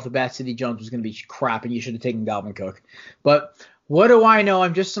told you off the bat Sidney Jones was going to be crap and you should have taken Dalvin Cook. But what do I know?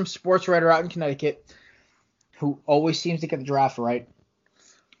 I'm just some sports writer out in Connecticut who always seems to get the draft right.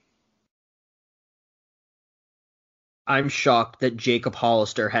 I'm shocked that Jacob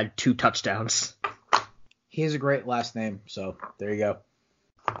Hollister had 2 touchdowns. He has a great last name, so there you go.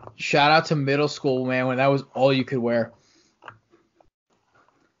 Shout out to middle school, man, when that was all you could wear.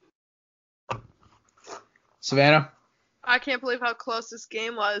 Savannah? I can't believe how close this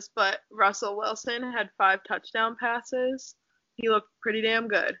game was, but Russell Wilson had 5 touchdown passes. He looked pretty damn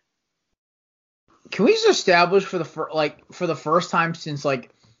good. Can we just establish for the first time since I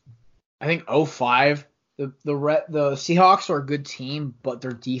think 05, the Seahawks are a good team, but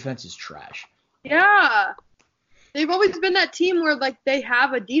their defense is trash. Yeah. They've always been that team where they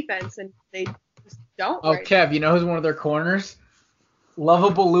have a defense and they just don't. Oh, right Kev, you know who's one of their corners?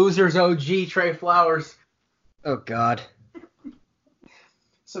 Lovable Losers OG Trey Flowers. Oh God.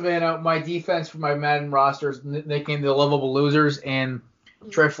 Savannah, my defense for my Madden rosters nicknamed the Lovable Losers, and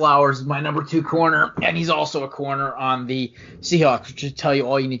Trey Flowers is my number 2 corner, and he's also a corner on the Seahawks, which should tell you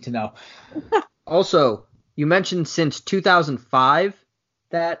all you need to know. Also, you mentioned since 2005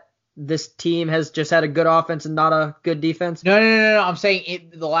 that this team has just had a good offense and not a good defense? No. I'm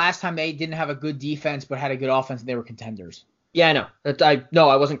saying the last time they didn't have a good defense but had a good offense, they were contenders. Yeah, I know.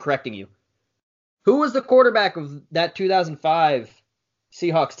 I wasn't correcting you. Who was the quarterback of that 2005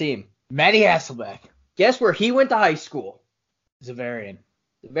 Seahawks team? Matty Hasselbeck. Guess where he went to high school? Zavarian.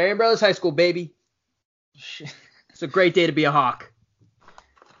 Zavarian Brothers High School, baby. It's a great day to be a Hawk.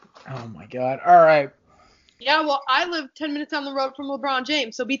 Oh, my God. All right. Yeah, well, I live 10 minutes down the road from LeBron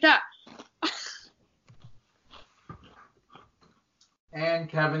James, so beat that. And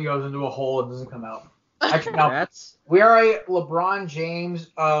Kevin goes into a hole and doesn't come out. Actually, no. We are a LeBron James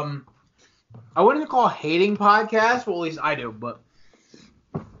I wouldn't call a hating podcast. Well, at least I do, but.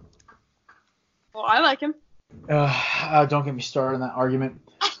 Well, I like him. Don't get me started on that argument.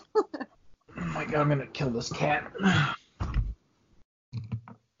 Oh my god, I'm gonna kill this cat.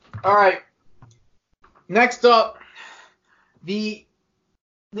 All right. Next up, the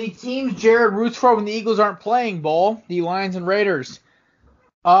teams Jared roots for when the Eagles aren't playing ball, the Lions and Raiders.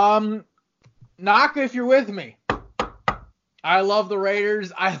 Naka, if you're with me. I love the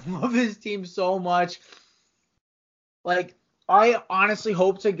Raiders. I love this team so much. Like, I honestly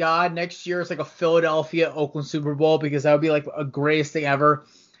hope to God next year it's like a Philadelphia-Oakland Super Bowl because that would be like a greatest thing ever.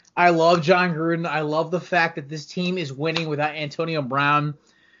 I love John Gruden. I love the fact that this team is winning without Antonio Brown.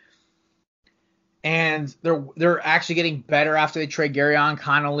 And they're actually getting better after they trade Garyon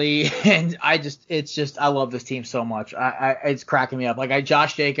Connolly. And I love this team so much. It's cracking me up. Like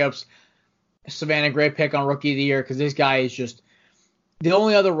Josh Jacobs, Savannah, great pick on Rookie of the Year because this guy is just the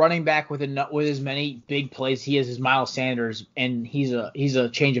only other running back with as many big plays he is Miles Sanders, and he's a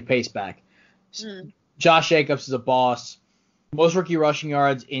change of pace back. Josh Jacobs is a boss. Most rookie rushing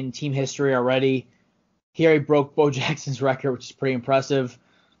yards in team history already. He already broke Bo Jackson's record, which is pretty impressive.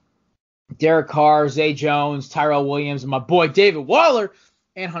 Derek Carr, Zay Jones, Tyrell Williams, and my boy David Waller,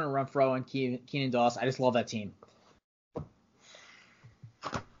 and Hunter Renfrow and Keenan Doss. I just love that team.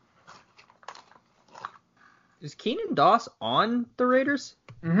 Is Keenan Doss on the Raiders?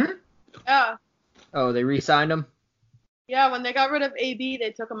 Mm-hmm. Yeah. Oh, they re-signed him? Yeah, when they got rid of AB,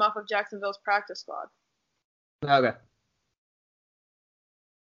 they took him off of Jacksonville's practice squad. Okay.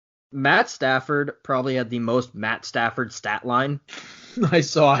 Matt Stafford probably had the most Matt Stafford stat line. I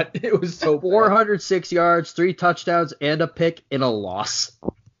saw it. It was so 406 yards, 3 touchdowns, and a pick in a loss.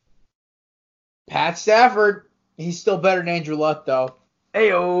 Pat Stafford. He's still better than Andrew Luck, though.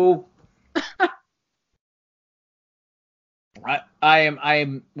 Ayo. I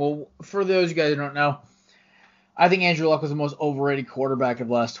am. Well, for those of you guys who don't know, I think Andrew Luck was the most overrated quarterback of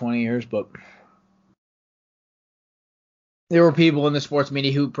the last 20 years, but there were people in the sports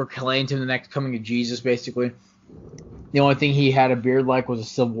media who proclaimed him the next coming of Jesus, basically. The only thing he had a beard like was a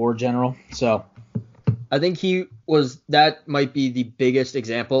Civil War general. So I think that might be the biggest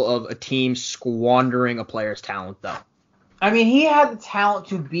example of a team squandering a player's talent, though. I mean, he had the talent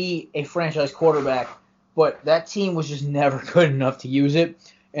to be a franchise quarterback, but that team was just never good enough to use it.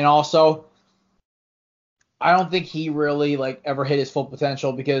 And also, I don't think he really ever hit his full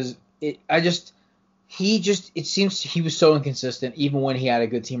potential because it seems he was so inconsistent even when he had a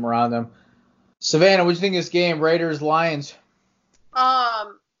good team around him. Savannah, what do you think of this game? Raiders, Lions.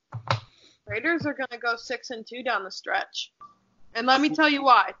 Raiders are gonna go 6-2 down the stretch, and let me tell you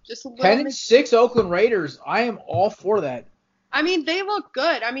why. Just a little 10-6 Oakland Raiders. I am all for that. I mean, they look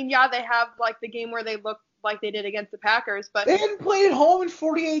good. I mean, yeah, they have the game where they look like they did against the Packers, but they hadn't played at home in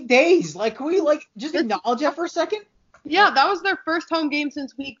 48 days. Can we just acknowledge that for a second? Yeah, that was their first home game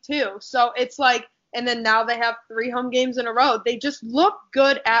since week 2. So it's and then now they have 3 home games in a row. They just look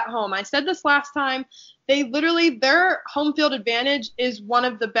good at home. I said this last time. Their home field advantage is one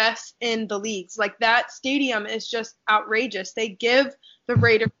of the best in the leagues. That stadium is just outrageous. They give the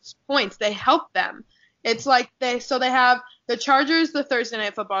Raiders points. They help them. It's they have the Chargers, the Thursday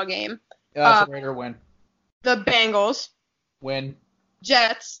night football game. Yeah, that's a Raider win. The Bengals. Win.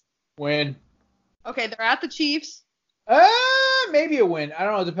 Jets. Win. Okay, they're at the Chiefs. Maybe a win. I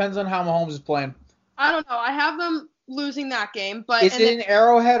don't know. It depends on how Mahomes is playing. I don't know. I have them losing that game, but is it in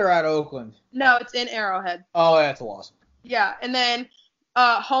Arrowhead or at Oakland? No, it's in Arrowhead. Oh, that's a loss. Yeah, and then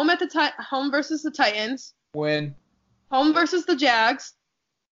home versus the Titans. Win. Home versus the Jags.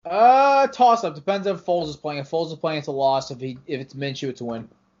 Toss up. Depends if Foles is playing. If Foles is playing, it's a loss. If it's Minshew, it's a win.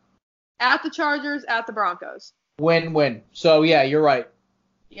 At the Chargers, at the Broncos. Win. So yeah, you're right.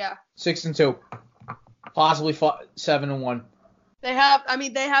 Yeah. 6-2, possibly 7-1. They have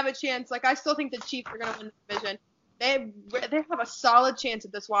a chance. I still think the Chiefs are gonna win the division. They have a solid chance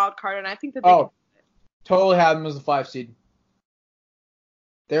at this wild card, and I think that they can. Totally have them as the 5 seed.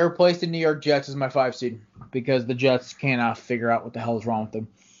 They replaced the New York Jets as my 5 seed because the Jets cannot figure out what the hell is wrong with them.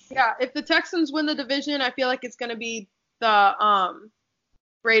 Yeah, if the Texans win the division, I feel like it's gonna be the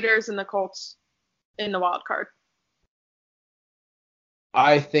Raiders and the Colts in the wild card.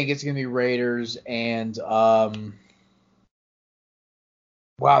 I think it's gonna be Raiders and wow,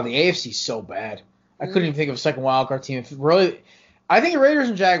 the AFC's so bad. I couldn't even think of a second wild card team. I think Raiders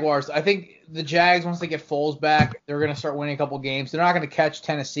and Jaguars. I think the Jags, once they get Foles back, they're gonna start winning a couple games. They're not gonna catch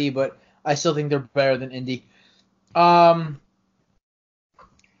Tennessee, but I still think they're better than Indy.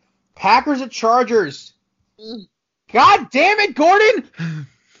 Packers at Chargers. God damn it, Gordon!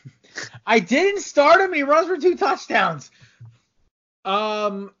 I didn't start him. He runs for 2 touchdowns.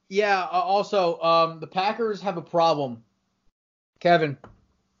 Yeah. Also, the Packers have a problem. Kevin.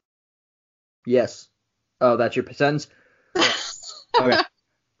 Yes. Oh, that's your sentence? Okay.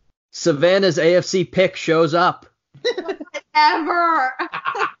 Savannah's AFC pick shows up. Ever.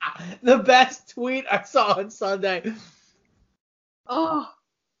 The best tweet I saw on Sunday. Oh.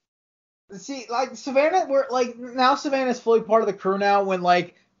 See, like Savannah, we're like now Savannah's fully part of the crew now. When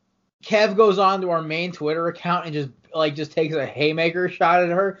like Kev goes on to our main Twitter account and just takes a haymaker shot at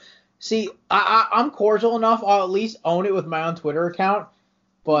her. See, I'm cordial enough. I'll at least own it with my own Twitter account.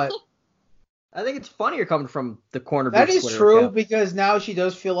 But I think it's funnier coming from the corner that booth is Twitter true account. because now she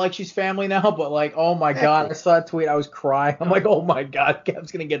does feel like she's family now. But like, oh my Exactly. god, I saw that tweet. I was crying. I'm like, oh my god,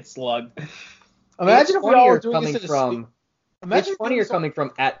 Kev's gonna get slugged. It's Imagine if we all were funnier doing coming this in a from. Imagine It's funnier coming from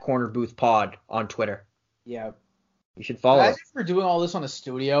 @cornerboothpod on Twitter. Yeah. You should follow Imagine us. if we're doing all this on a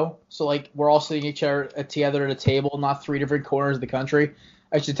studio, so like we're all sitting each other together at a table, not three different corners of the country.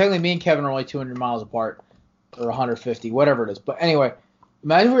 Actually, technically, me and Kevin are only 200 miles apart, or 150, whatever it is. But anyway,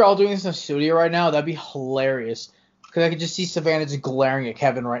 imagine if we were all doing this in a studio right now. That'd be hilarious. Because I could just see Savannah just glaring at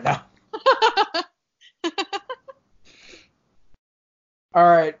Kevin right now. All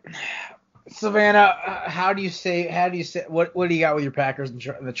right, Savannah, how do you say? What do you got with your Packers and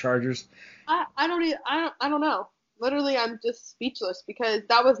the Chargers? I don't know. Literally, I'm just speechless because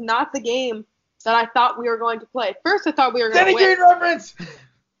that was not the game that I thought we were going to play. First, I thought we were going to win. Green reference.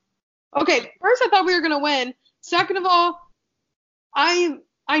 Okay, first I thought we were going to win. Second of all, I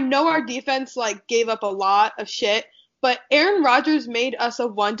know our defense like gave up a lot of shit, but Aaron Rodgers made us a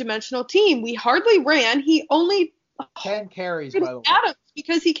one-dimensional team. We hardly ran. He only 10 carries, by the way. Adams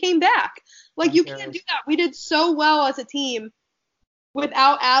because he came back. Like, you carries. can't do that. We did so well as a team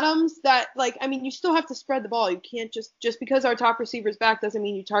without Adams that, like, I mean, you still have to spread the ball. You can't just because our top receiver's back doesn't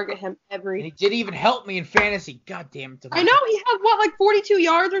mean you target him every. And he didn't even help me in fantasy. God damn it. I know he had like 42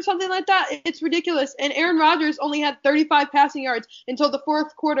 yards or something like that. It's ridiculous. And Aaron Rodgers only had 35 passing yards until the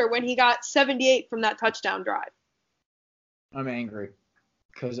fourth quarter when he got 78 from that touchdown drive. I'm angry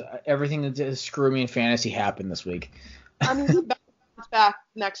because everything that did screw me in fantasy happened this week. I mean, we bounce back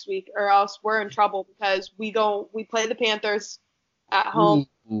next week or else we're in trouble because we play the Panthers at home,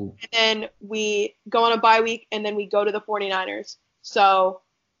 Ooh. and then we go on a bye week, and then we go to the 49ers. So.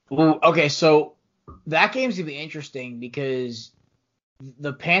 Ooh, okay, so that game's going to be interesting because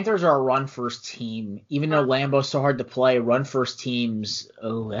the Panthers are a run-first team. Even though Lambeau's so hard to play, run-first teams,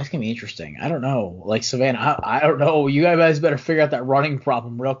 oh, that's going to be interesting. I don't know. Like, Savannah, I don't know. You guys better figure out that running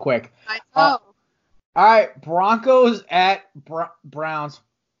problem real quick. I know. All right, Broncos at Browns.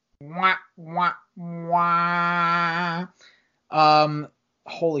 Wah, wah, wah.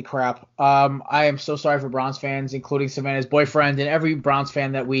 Holy crap. I am so sorry for Browns fans, including Savannah's boyfriend and every Browns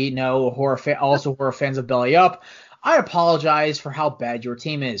fan that we know who are also who are fans of Belly Up. I apologize for how bad your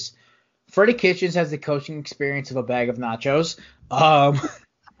team is. Freddie Kitchens has the coaching experience of a bag of nachos.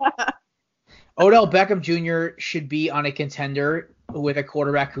 Odell Beckham Jr. should be on a contender with a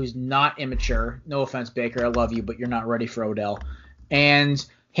quarterback who's not immature. No offense, Baker. I love you, but you're not ready for Odell. And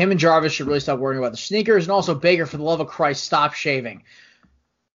him and Jarvis should really stop worrying about the sneakers. And also, Baker, for the love of Christ, stop shaving.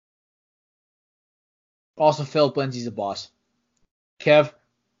 Also, Philip Lindsay's a boss. Kev?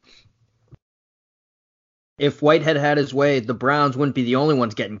 If Whitehead had his way, the Browns wouldn't be the only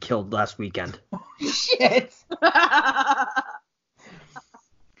ones getting killed last weekend. Shit. I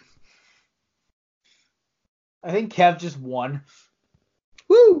think Kev just won.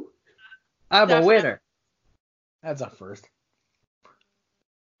 Woo! I'm a Definitely. winner. That's a first.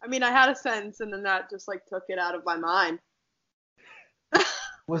 I mean, I had a sentence, and then that just, like, took it out of my mind.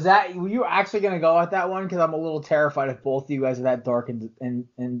 Were you actually going to go at that one? Because I'm a little terrified if both of you guys are that dark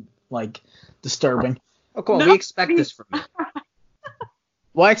and like, disturbing. Oh, come on. No, We expect this from you.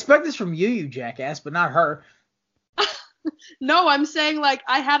 Well, I expect this from you jackass, but not her. No, I'm saying, like,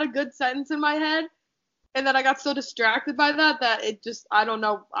 I had a good sentence in my head, and then I got so distracted by that it just, I don't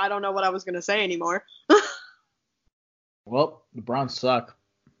know what I was going to say anymore. Well, the Browns suck.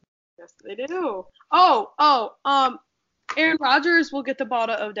 Yes, they do. Aaron Rodgers will get the ball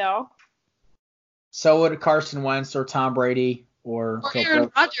to Odell. So would Carson Wentz or Tom Brady or Aaron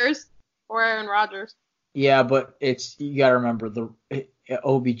Rodgers. Yeah, but you got to remember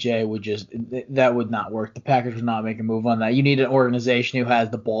OBJ that would not work. The Packers would not make a move on that. You need an organization who has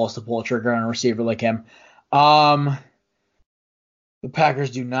the balls to pull a trigger on a receiver like him. The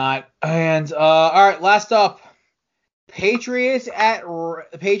Packers do not. And all right, last up, Patriots at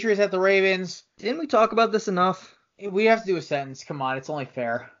the Ravens. Didn't we talk about this enough? We have to do a sentence. Come on, it's only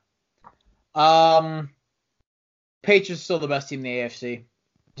fair. Patriots still the best team in the AFC.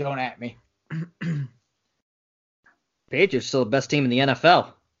 Don't at me. Patriots still the best team in the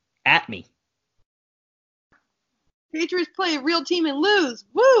NFL. At me. Patriots play a real team and lose.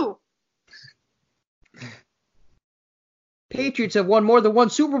 Woo! Patriots have won more than one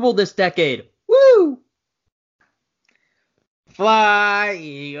Super Bowl this decade. Woo! Fly,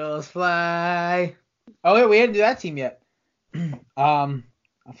 Eagles, fly. Oh, wait, we didn't do that team yet.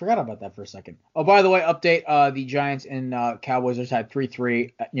 I forgot about that for a second. Oh, by the way, update, the Giants and Cowboys are tied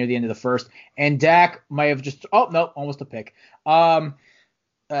 3-3 near the end of the first. And Dak might have just – oh, no, almost a pick.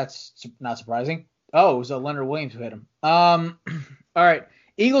 That's not surprising. Oh, it was Leonard Williams who hit him. All right,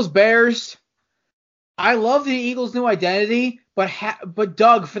 Eagles-Bears. I love the Eagles' new identity, but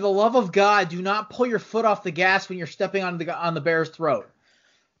Doug, for the love of God, do not pull your foot off the gas when you're stepping on the Bears' throat.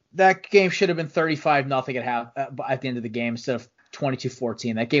 That game should have been 35-0 at the end of the game instead of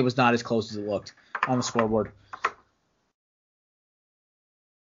 22-14. That game was not as close as it looked on the scoreboard.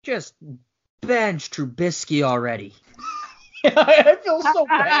 Just bench Trubisky already. I feel so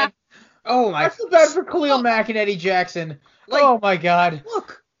bad. Oh my! I feel bad for Khalil Mack and Eddie Jackson. Oh my God!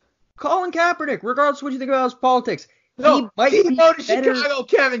 Look, Colin Kaepernick. Regardless of what you think about his politics, no, he might be go to better. Chicago,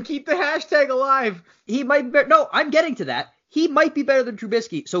 Kevin. Keep the hashtag alive. He might be. No, I'm getting to that. He might be better than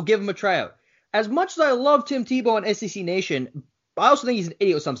Trubisky, so give him a tryout. As much as I love Tim Tebow and SEC Nation, I also think he's an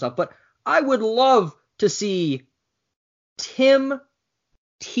idiot with some stuff. But I would love to see Tim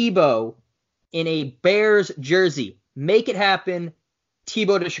Tebow in a Bears jersey. Make it happen.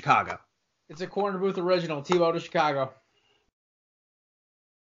 Tebow to Chicago. It's a Corner Booth original. Tebow to Chicago.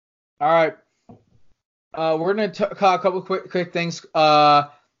 All right. We're going to talk a couple quick things.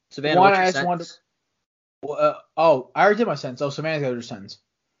 Savannah, what's your sentence? I already did my sentence. Oh, Savannah's got her sentence.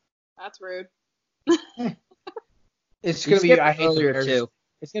 That's rude. It's going to be I hate the Bears. Too.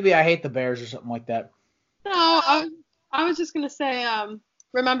 It's going to be I hate the Bears or something like that. No, I was just going to say,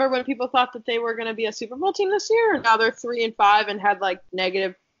 remember when people thought that they were going to be a Super Bowl team this year? And now they're 3-5 and had like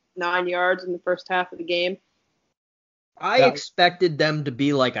 -9 yards in the first half of the game. I expected them to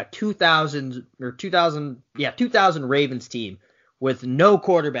be like a 2000 Ravens team with no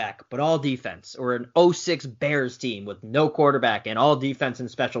quarterback but all defense, or an 06 Bears team with no quarterback and all defense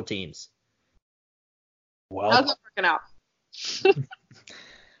and special teams. Well, how's that working out?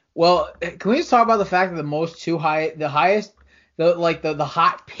 Well, can we just talk about the fact that the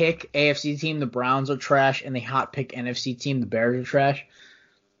hot pick AFC team, the Browns, are trash, and the hot pick NFC team, the Bears, are trash?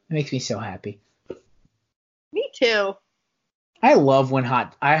 It makes me so happy. Me too. I love when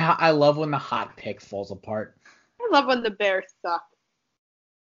I love when the hot pick falls apart. I love when the Bears suck.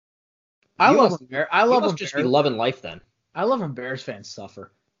 I love when be loving life then. I love when Bears fans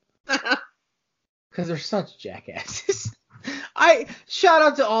suffer. Because they're such jackasses. I shout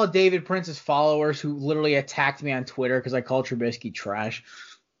out to all David Prince's followers who literally attacked me on Twitter because I called Trubisky trash.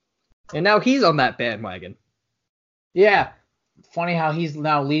 And now he's on that bandwagon. Yeah. Funny how he's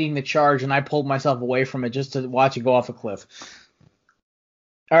now leading the charge and I pulled myself away from it just to watch it go off a cliff.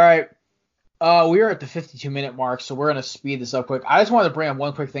 All right. We are at the 52-minute mark, so we're going to speed this up quick. I just wanted to bring up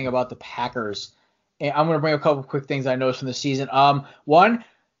one quick thing about the Packers. And I'm going to bring up a couple quick things I noticed from the season. One,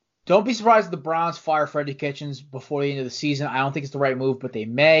 don't be surprised if the Browns fire Freddie Kitchens before the end of the season. I don't think it's the right move, but they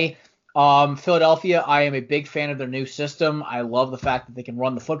may. Philadelphia, I am a big fan of their new system. I love the fact that they can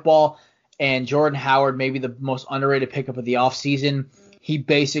run the football. And Jordan Howard, maybe the most underrated pickup of the offseason. He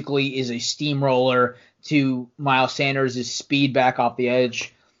basically is a steamroller to Miles Sanders' speed back off the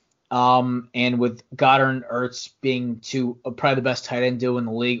edge. And with Goddard and Ertz being probably the best tight end duo in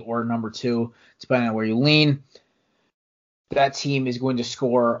the league, or number 2, depending on where you lean, that team is going to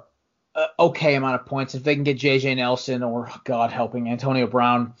score an okay amount of points. If they can get J.J. Nelson or, God helping, Antonio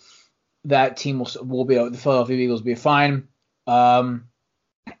Brown, that team will be the Philadelphia Eagles will be fine.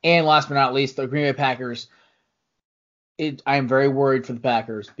 And last but not least, the Green Bay Packers. I am very worried for the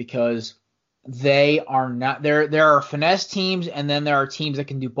Packers because they are not. There are finesse teams, and then there are teams that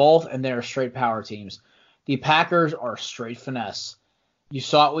can do both, and there are straight power teams. The Packers are straight finesse. You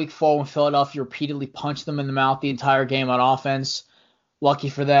saw it week 4 when Philadelphia repeatedly punched them in the mouth the entire game on offense. Lucky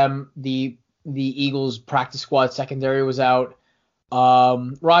for them, the Eagles practice squad secondary was out.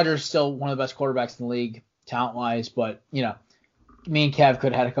 Rodgers still one of the best quarterbacks in the league, talent-wise, but, me and Kev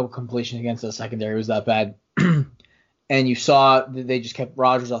could have had a couple completions against the secondary. It was that bad. And you saw that they just kept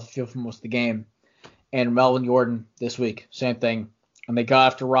Rodgers off the field for most of the game. And Melvin Gordon this week, same thing. And they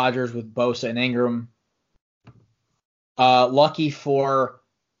got after Rodgers with Bosa and Ingram. Lucky for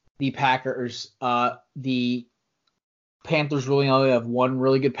the Packers, the Panthers really only have one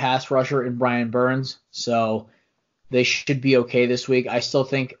really good pass rusher in Brian Burns. So they should be okay this week. I still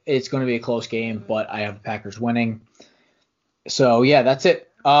think it's going to be a close game, but I have the Packers winning. So, yeah, that's it.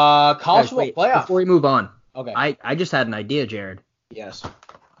 College football playoff. Before we move on, Okay. I just had an idea, Jared. Yes.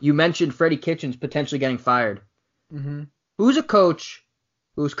 You mentioned Freddie Kitchens potentially getting fired. Mm-hmm. Who's a coach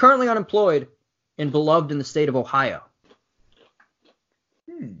who's currently unemployed and beloved in the state of Ohio?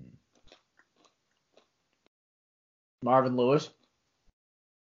 Marvin Lewis.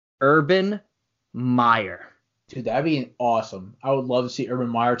 Urban Meyer. Dude, that'd be awesome. I would love to see Urban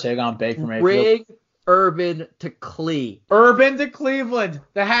Meyer take on Baker Mayfield. Bring Urban to Clee. Urban to Cleveland.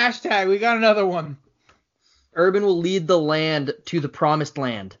 The hashtag. We got another one. Urban will lead the land to the promised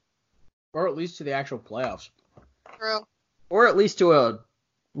land. Or at least to the actual playoffs. True. Or at least to a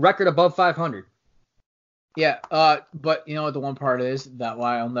record above 500. Yeah, but you know what the one part is that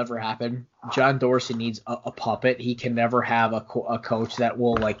why it'll never happen? John Dorsey needs a puppet. He can never have a coach that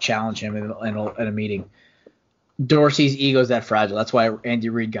will like challenge him in a meeting. Dorsey's ego is that fragile. That's why Andy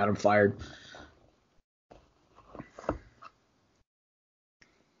Reid got him fired. I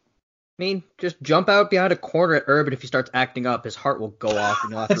mean, just jump out behind a corner at Urban. If he starts acting up, his heart will go off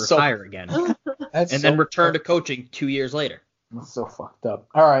and he'll have to retire again. Then return to coaching 2 years later. That's so fucked up.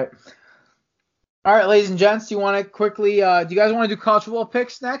 All right, ladies and gents, do you want to quickly, do you guys want to do college football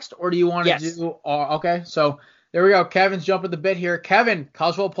picks next, or do you want to do, okay, so there we go. Kevin's jumping the bit here. Kevin,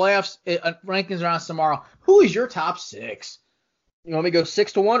 college football playoffs, rankings are on tomorrow. Who is your top 6? You want me to go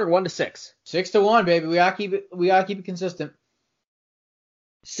 6-1 or 1-6? 6-1, baby. We gotta keep it consistent.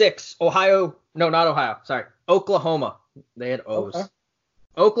 6, Ohio. No, not Ohio. Sorry, Oklahoma. They had O's. Okay.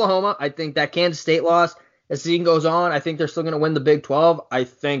 Oklahoma. I think that Kansas State loss, as the season goes on, I think they're still going to win the Big 12. I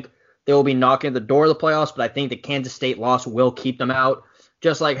think they will be knocking at the door of the playoffs, but I think the Kansas State loss will keep them out.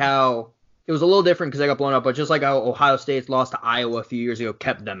 Just like how it was a little different because they got blown up, but just like how Ohio State's loss to Iowa a few years ago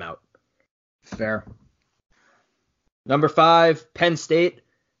kept them out. Fair. Number 5, Penn State.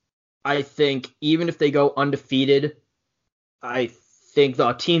 I think even if they go undefeated, I think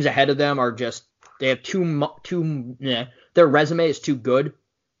the teams ahead of them are just, they have their resume is too good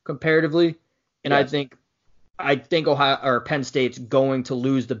comparatively, and yes. I think Ohio or Penn State's going to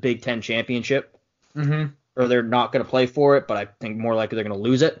lose the Big Ten championship, or they're not going to play for it, but I think more likely they're going to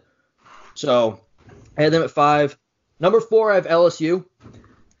lose it. So I had them at 5. Number 4, I have LSU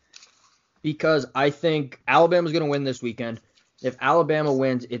because I think Alabama's going to win this weekend. If Alabama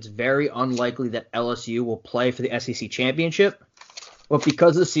wins, it's very unlikely that LSU will play for the SEC championship. But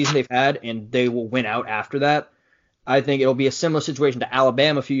because of the season they've had and they will win out after that, I think it'll be a similar situation to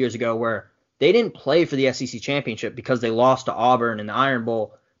Alabama a few years ago where they didn't play for the SEC championship because they lost to Auburn in the Iron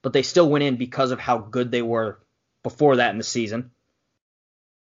Bowl, but they still went in because of how good they were before that in the season.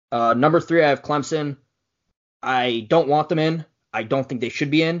 Number 3, I have Clemson. I don't want them in. I don't think they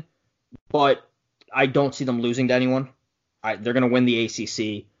should be in, but I don't see them losing to anyone. They're going to win the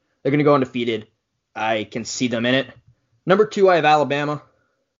ACC. They're going to go undefeated. I can see them in it. Number 2, I have Alabama.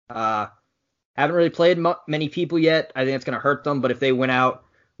 Haven't really played many people yet. I think it's going to hurt them, but if they win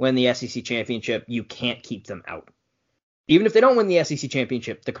the SEC championship, you can't keep them out. Even if they don't win the SEC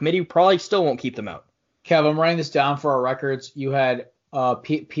championship, the committee probably still won't keep them out. Kev, I'm writing this down for our records. You had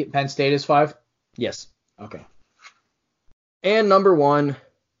Penn State as 5? Yes. Okay. And number 1,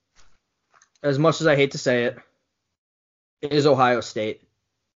 as much as I hate to say it, is Ohio State.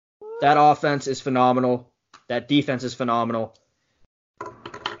 That offense is phenomenal. That defense is phenomenal.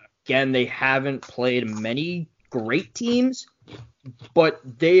 Again, they haven't played many great teams, but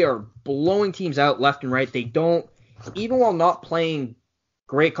they are blowing teams out left and right. They don't, even while not playing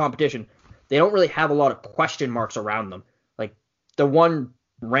great competition, they don't really have a lot of question marks around them. Like the one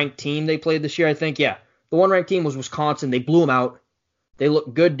ranked team they played this year, I think, the one ranked team was Wisconsin. They blew them out. They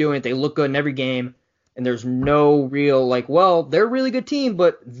look good doing it. They look good in every game. And there's no real, they're a really good team,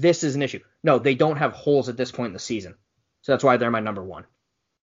 but this is an issue. No, they don't have holes at this point in the season. So that's why they're my number 1.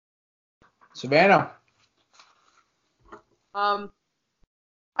 Savannah. I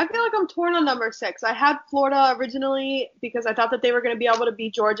feel like I'm torn on number 6. I had Florida originally because I thought that they were going to be able to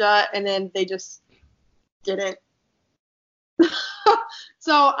beat Georgia, and then they just didn't.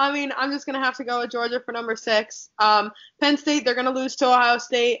 So, I'm just going to have to go with Georgia for number 6. Penn State, they're going to lose to Ohio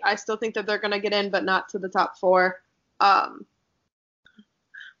State. I still think that they're going to get in, but not to the top 4.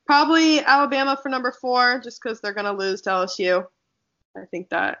 Probably Alabama for number 4, just because they're going to lose to LSU. I think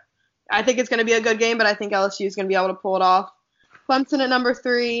it's going to be a good game, but I think LSU is going to be able to pull it off. Clemson at number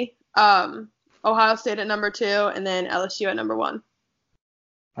 3, Ohio State at number 2, and then LSU at number 1.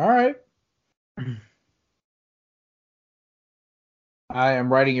 All right. I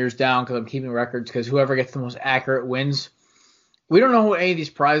am writing yours down because I'm keeping records because whoever gets the most accurate wins. We don't know who any of these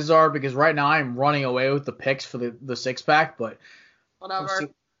prizes are because right now I'm running away with the picks for the 6-pack, but whatever.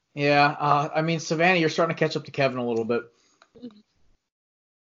 Yeah, Savannah, you're starting to catch up to Kevin a little bit.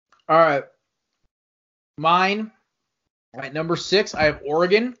 All right. Mine, at number 6, I have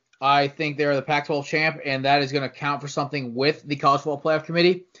Oregon. I think they're the Pac-12 champ, and that is going to count for something with the College Football Playoff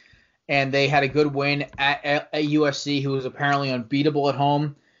Committee. And they had a good win at USC, who was apparently unbeatable at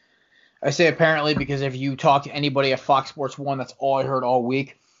home. I say apparently because if you talk to anybody at Fox Sports 1, that's all I heard all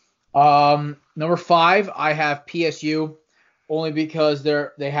week. Number 5, I have PSU, only because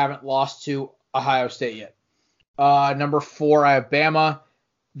they haven't lost to Ohio State yet. Number 4, I have Bama.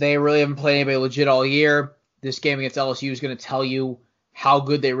 They really haven't played anybody legit all year. This game against LSU is going to tell you how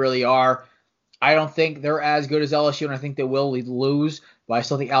good they really are. I don't think they're as good as LSU, and I think they will lose, but I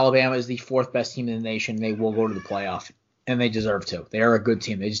still think Alabama is the 4th best team in the nation. They will go to the playoff, and they deserve to. They are a good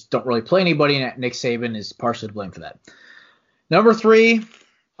team. They just don't really play anybody, and Nick Saban is partially to blame for that. Number 3,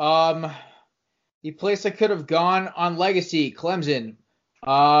 the place I could have gone on legacy, Clemson.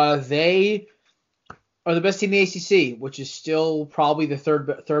 They are the best team in the ACC, which is still probably the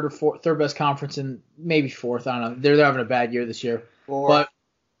third best conference, and maybe 4th. I don't know. They're having a bad year this year, but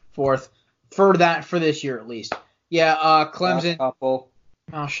 4th for this year at least. Yeah, Clemson. Oh,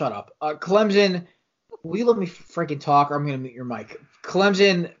 shut up. Clemson. Will you let me freaking talk, or I'm gonna mute your mic?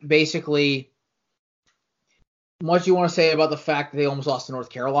 Clemson basically. What you want to say about the fact that they almost lost to North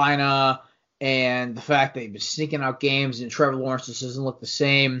Carolina, and the fact they've been sneaking out games, and Trevor Lawrence just doesn't look the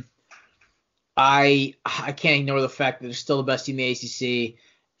same. I can't ignore the fact that they're still the best team in the ACC,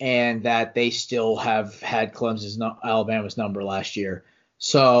 and that they still have had Alabama's number last year.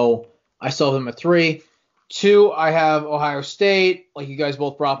 So I still have them at 3. 2, I have Ohio State, like you guys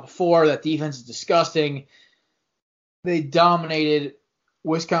both brought before. That defense is disgusting. They dominated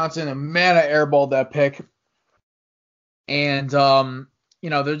Wisconsin, and man, I airballed that pick. And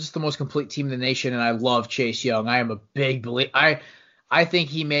they're just the most complete team in the nation, and I love Chase Young. I am a big believer. I think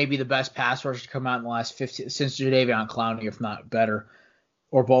he may be the best pass rusher to come out in the last 15 since Jadeveon Clowney, if not better,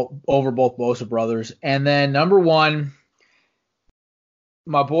 or over both Bosa brothers. And then number 1,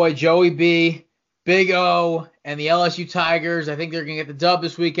 my boy Joey B, Big O, and the LSU Tigers. I think they're going to get the dub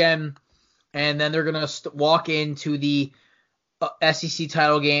this weekend, and then they're going to walk into the SEC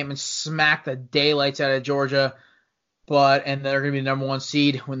title game and smack the daylights out of Georgia. And they're going to be the number 1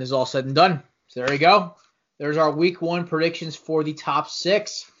 seed when this is all said and done. So there you go. There's our week 1 predictions for the top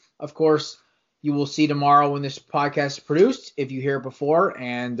 6. Of course, you will see tomorrow when this podcast is produced, if you hear it before,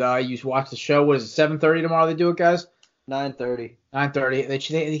 and you watch the show. What is it, 7:30 tomorrow they do it, guys? 9:30. 9:30.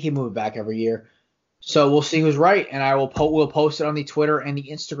 They keep moving back every year. So we'll see who's right, and we'll post it on the Twitter and the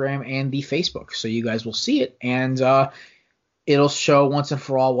Instagram and the Facebook, so you guys will see it, and it'll show once and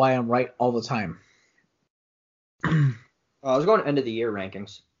for all why I'm right all the time. I was going to end of the year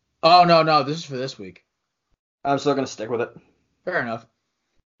rankings. Oh, no, this is for this week. I'm still going to stick with it. Fair enough.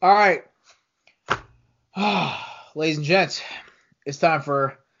 All right. Ladies and gents, it's time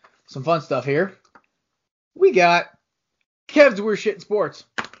for some fun stuff here. We got Kev's Weird Shit in Sports.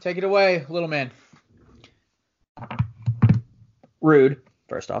 Take it away, little man. Rude,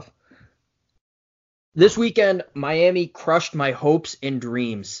 first off. This weekend, Miami crushed my hopes and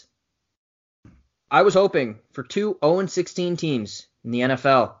dreams. I was hoping for 2 0-16 teams in the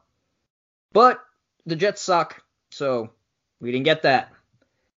NFL. But the Jets suck, so we didn't get that.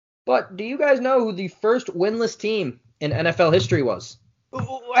 But do you guys know who the first winless team in NFL history was?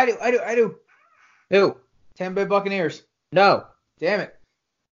 Ooh, I do. Who? Tampa Bay Buccaneers. No. Damn it.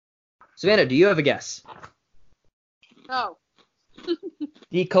 Savannah, do you have a guess? No.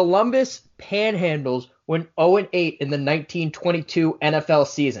 The Columbus Panhandles went 0-8 in the 1922 NFL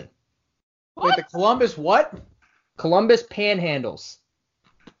season. What? Wait, the Columbus what? Columbus Panhandles.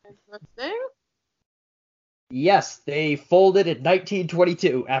 Interesting. Yes, they folded in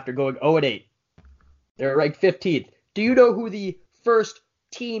 1922 after going 0-8. They're ranked 15th. Do you know who the first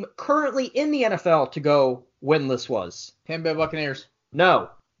team currently in the NFL to go winless was? Tampa Bay Buccaneers. No.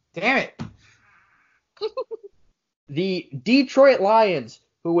 Damn it. The Detroit Lions,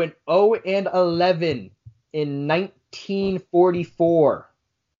 who went 0-11 in 1944.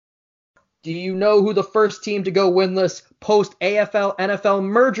 Do you know who the first team to go winless post AFL-NFL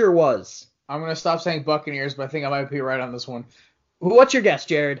merger was? I'm going to stop saying Buccaneers, but I think I might be right on this one. What's your guess,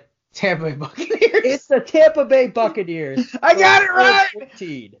 Jared? Tampa Bay Buccaneers. It's the Tampa Bay Buccaneers. I got it right!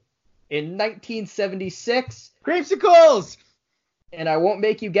 In 1976. Creamsicles! And I won't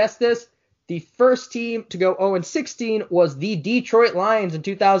make you guess this. The first team to go 0-16 was the Detroit Lions in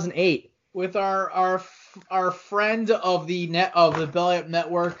 2008. With our friend of the Belly Up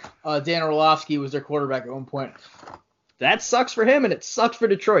Network, Dan Orlovsky, was their quarterback at one point. That sucks for him, and it sucks for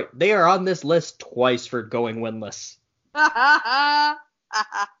Detroit. They are on this list twice for going winless. Oh,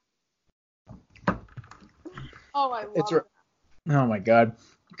 I love it. Oh, my God.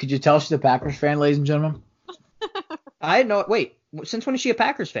 Could you tell she's a Packers fan, ladies and gentlemen? I know. Wait, since when is she a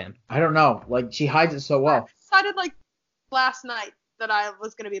Packers fan? I don't know. Like, she hides it so well. I decided like last night that I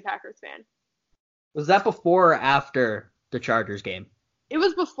was going to be a Packers fan. Was that before or after the Chargers game? It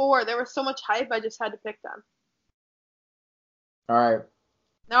was before. There was so much hype, I just had to pick them. All right.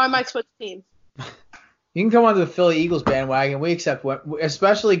 Now I might switch teams. You can come onto the Philly Eagles bandwagon. We accept what,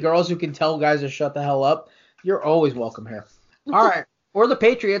 especially girls who can tell guys to shut the hell up. You're always welcome here. All right. Or the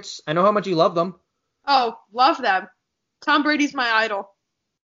Patriots. I know how much you love them. Oh, love them. Tom Brady's my idol.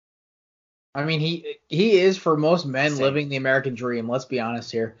 I mean, he is for most men Same. living the American dream. Let's be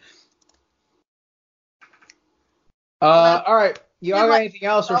honest here. All right. You got anything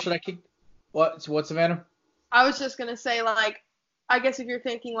else, or should I kick? What, Savannah? I was just gonna say, like, I guess if you're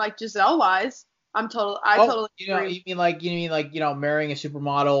thinking like Giselle wise, I totally agree. You mean like marrying a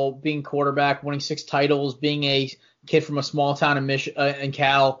supermodel, being quarterback, winning 6 titles, being a kid from a small town in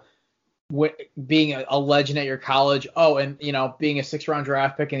Cal, being a legend at your college. Oh, and being a 6th-round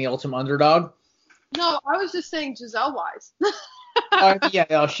draft pick and the ultimate underdog. No, I was just saying Giselle wise.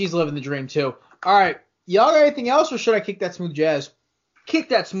 Yeah, she's living the dream too. All right, y'all got anything else, or should I kick that smooth jazz? Kick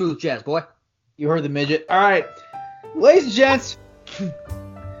that smooth jazz, boy. You heard the midget. All right, ladies and gents.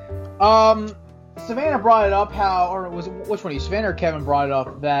 Savannah brought it up which one of you, Savannah or Kevin brought it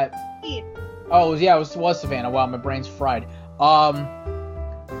up that. Oh, it was Savannah. Wow, my brain's fried.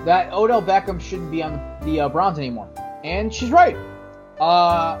 That Odell Beckham shouldn't be on the Browns anymore, and she's right.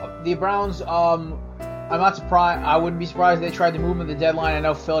 The Browns. I'm not surprised. I wouldn't be surprised if they tried to move him at the deadline. I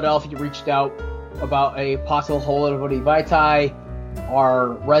know Philadelphia reached out about a possible hold of Vitae,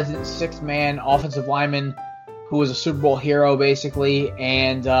 our resident 6-man offensive lineman, who was a Super Bowl hero basically,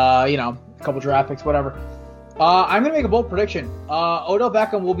 and a couple draft picks, whatever. I'm gonna make a bold prediction. Odell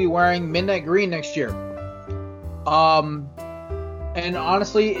Beckham will be wearing midnight green next year. And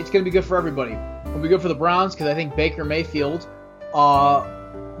honestly, it's gonna be good for everybody. It'll be good for the Browns because I think Baker Mayfield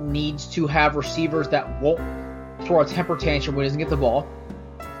needs to have receivers that won't throw a temper tantrum when he doesn't get the ball.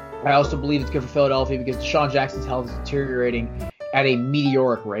 I also believe it's good for Philadelphia because Deshaun Jackson's health is deteriorating at a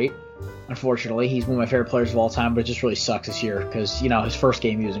meteoric rate. Unfortunately, he's one of my favorite players of all time, but it just really sucks this year because, his first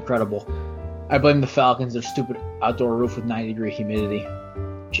game he was incredible. I blame the Falcons, their stupid outdoor roof with 90-degree humidity.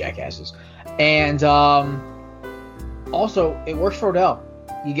 Jackasses. And also, it works for Odell.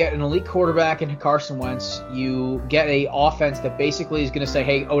 You get an elite quarterback in Carson Wentz. You get a offense that basically is going to say,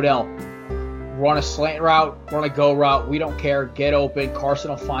 hey, Odell, run a slant route, run a go route. We don't care. Get open.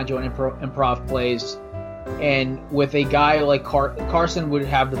 Carson will find you on improv plays. And with a guy like Carson would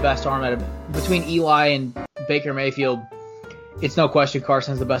have the best arm out of between Eli and Baker Mayfield. It's no question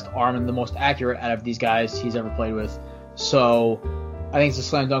Carson's the best arm and the most accurate out of these guys he's ever played with. So I think it's a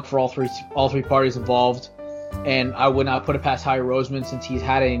slam dunk for all three parties involved. And I would not put it past Howie Roseman since he's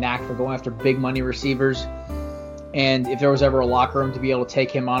had a knack for going after big money receivers. And if there was ever a locker room to be able to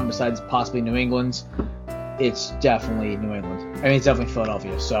take him on besides possibly New England's, it's definitely New England. I mean, it's definitely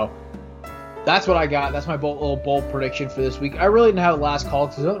Philadelphia. So that's what I got. That's my little bold prediction for this week. I really didn't have the last call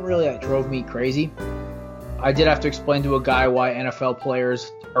because it wasn't really that drove me crazy. I did have to explain to a guy why NFL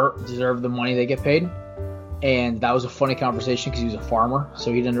players deserve the money they get paid. And that was a funny conversation because he was a farmer,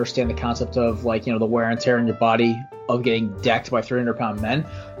 so he didn't understand the concept of, the wear and tear in your body of getting decked by 300-pound men.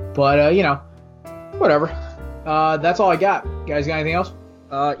 But, whatever. That's all I got. You guys got anything else?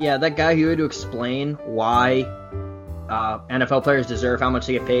 Yeah, that guy who had to explain why NFL players deserve how much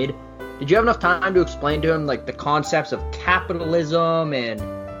they get paid. Did you have enough time to explain to him, the concepts of capitalism and,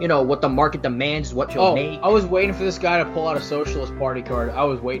 what the market demands, what you'll make? I was waiting for this guy to pull out a socialist party card. I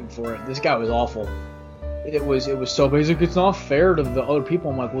was waiting for it. This guy was awful. It was so basic. It's not fair to the other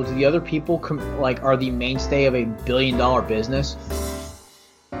people. I'm like, well, do the other people are the mainstay of a billion-dollar business?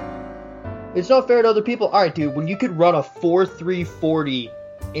 It's not fair to other people. All right, dude, when you could run a 4.3 40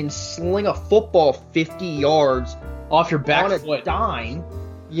 and sling a football 50 yards off your back on a foot. dime,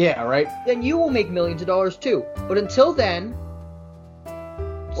 yeah, right. Then you will make millions of dollars too. But until then,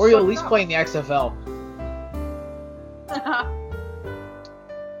 or you'll at least play in the XFL.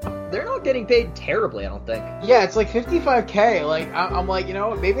 They're not getting paid terribly, I don't think. Yeah, it's like $55K. I'm like,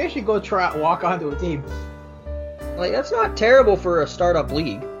 maybe I should go walk onto a team. That's not terrible for a startup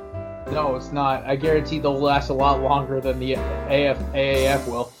league. No, it's not. I guarantee they'll last a lot longer than the AAF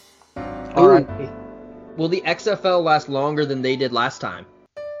will. All right. Will the XFL last longer than they did last time?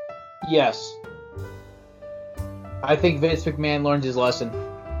 Yes. I think Vince McMahon learned his lesson.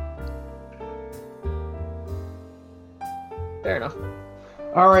 Fair enough.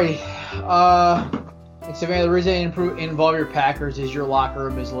 Alrighty. Savannah, the reason I involve your Packers is your locker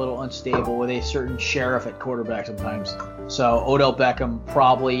room is a little unstable with a certain sheriff at quarterback sometimes. So Odell Beckham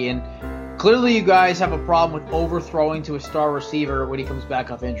probably, and Clearly, you guys have a problem with overthrowing to a star receiver when he comes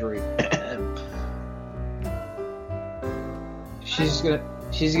back off injury. She's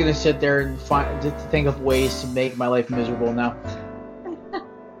gonna sit there and think of ways to make my life miserable now.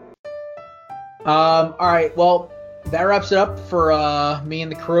 All right, well, that wraps it up for me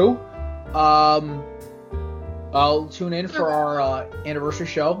and the crew. I'll tune in for our anniversary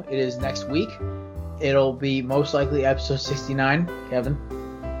show. It is next week. It'll be most likely episode 69. Kevin.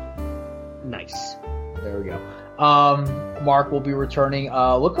 Nice. There we go. Mark will be returning.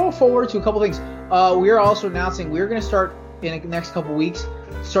 Looking forward to a couple things. We are also announcing we're going to start in the next couple weeks,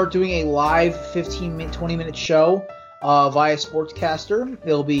 start doing a live 15-minute, 20-minute show via Sportscaster.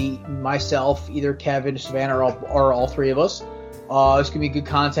 It'll be myself, either Kevin, Savannah, or all three of us. It's going to be good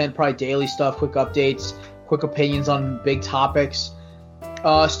content, probably daily stuff, quick updates, quick opinions on big topics.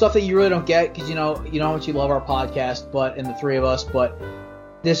 Stuff that you really don't get because you know how much you love our podcast, but in the three of us, but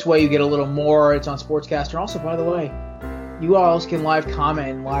this way you get a little more. It's on Sportscaster. And also, by the way, you all can live comment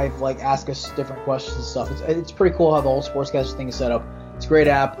and live ask us different questions and stuff. It's pretty cool how the whole Sportscaster thing is set up. It's a great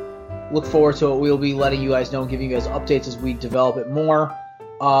app. Look forward to it. We'll be letting you guys know and giving you guys updates as we develop it more.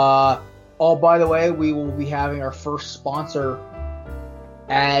 By the way, we will be having our first sponsor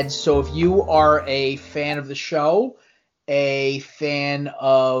ads. So if you are a fan of the show, a fan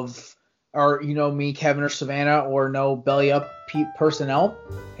of, or me, Kevin, or Savannah, or know Belly Up personnel,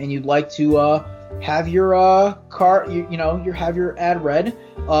 and you'd like to have your have your ad read,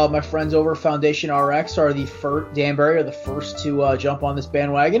 my friends over Foundation RX are the first. Danbury are the first to jump on this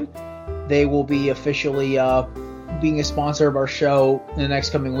bandwagon. They will be officially being a sponsor of our show in the next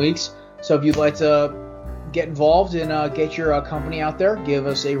coming weeks. So if you'd like to get involved and get your company out there, give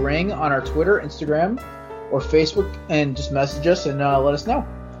us a ring on our Twitter, Instagram, or Facebook, and just message us and let us know.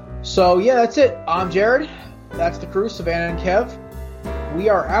 So yeah, that's it. I'm Jared. That's the crew, Savannah and Kev. We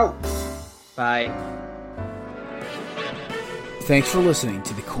are out. Bye. Thanks for listening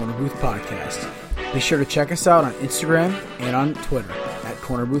to the Corner Booth Podcast. Be sure to check us out on Instagram and on Twitter at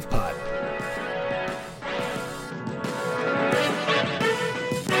Corner Booth Pod.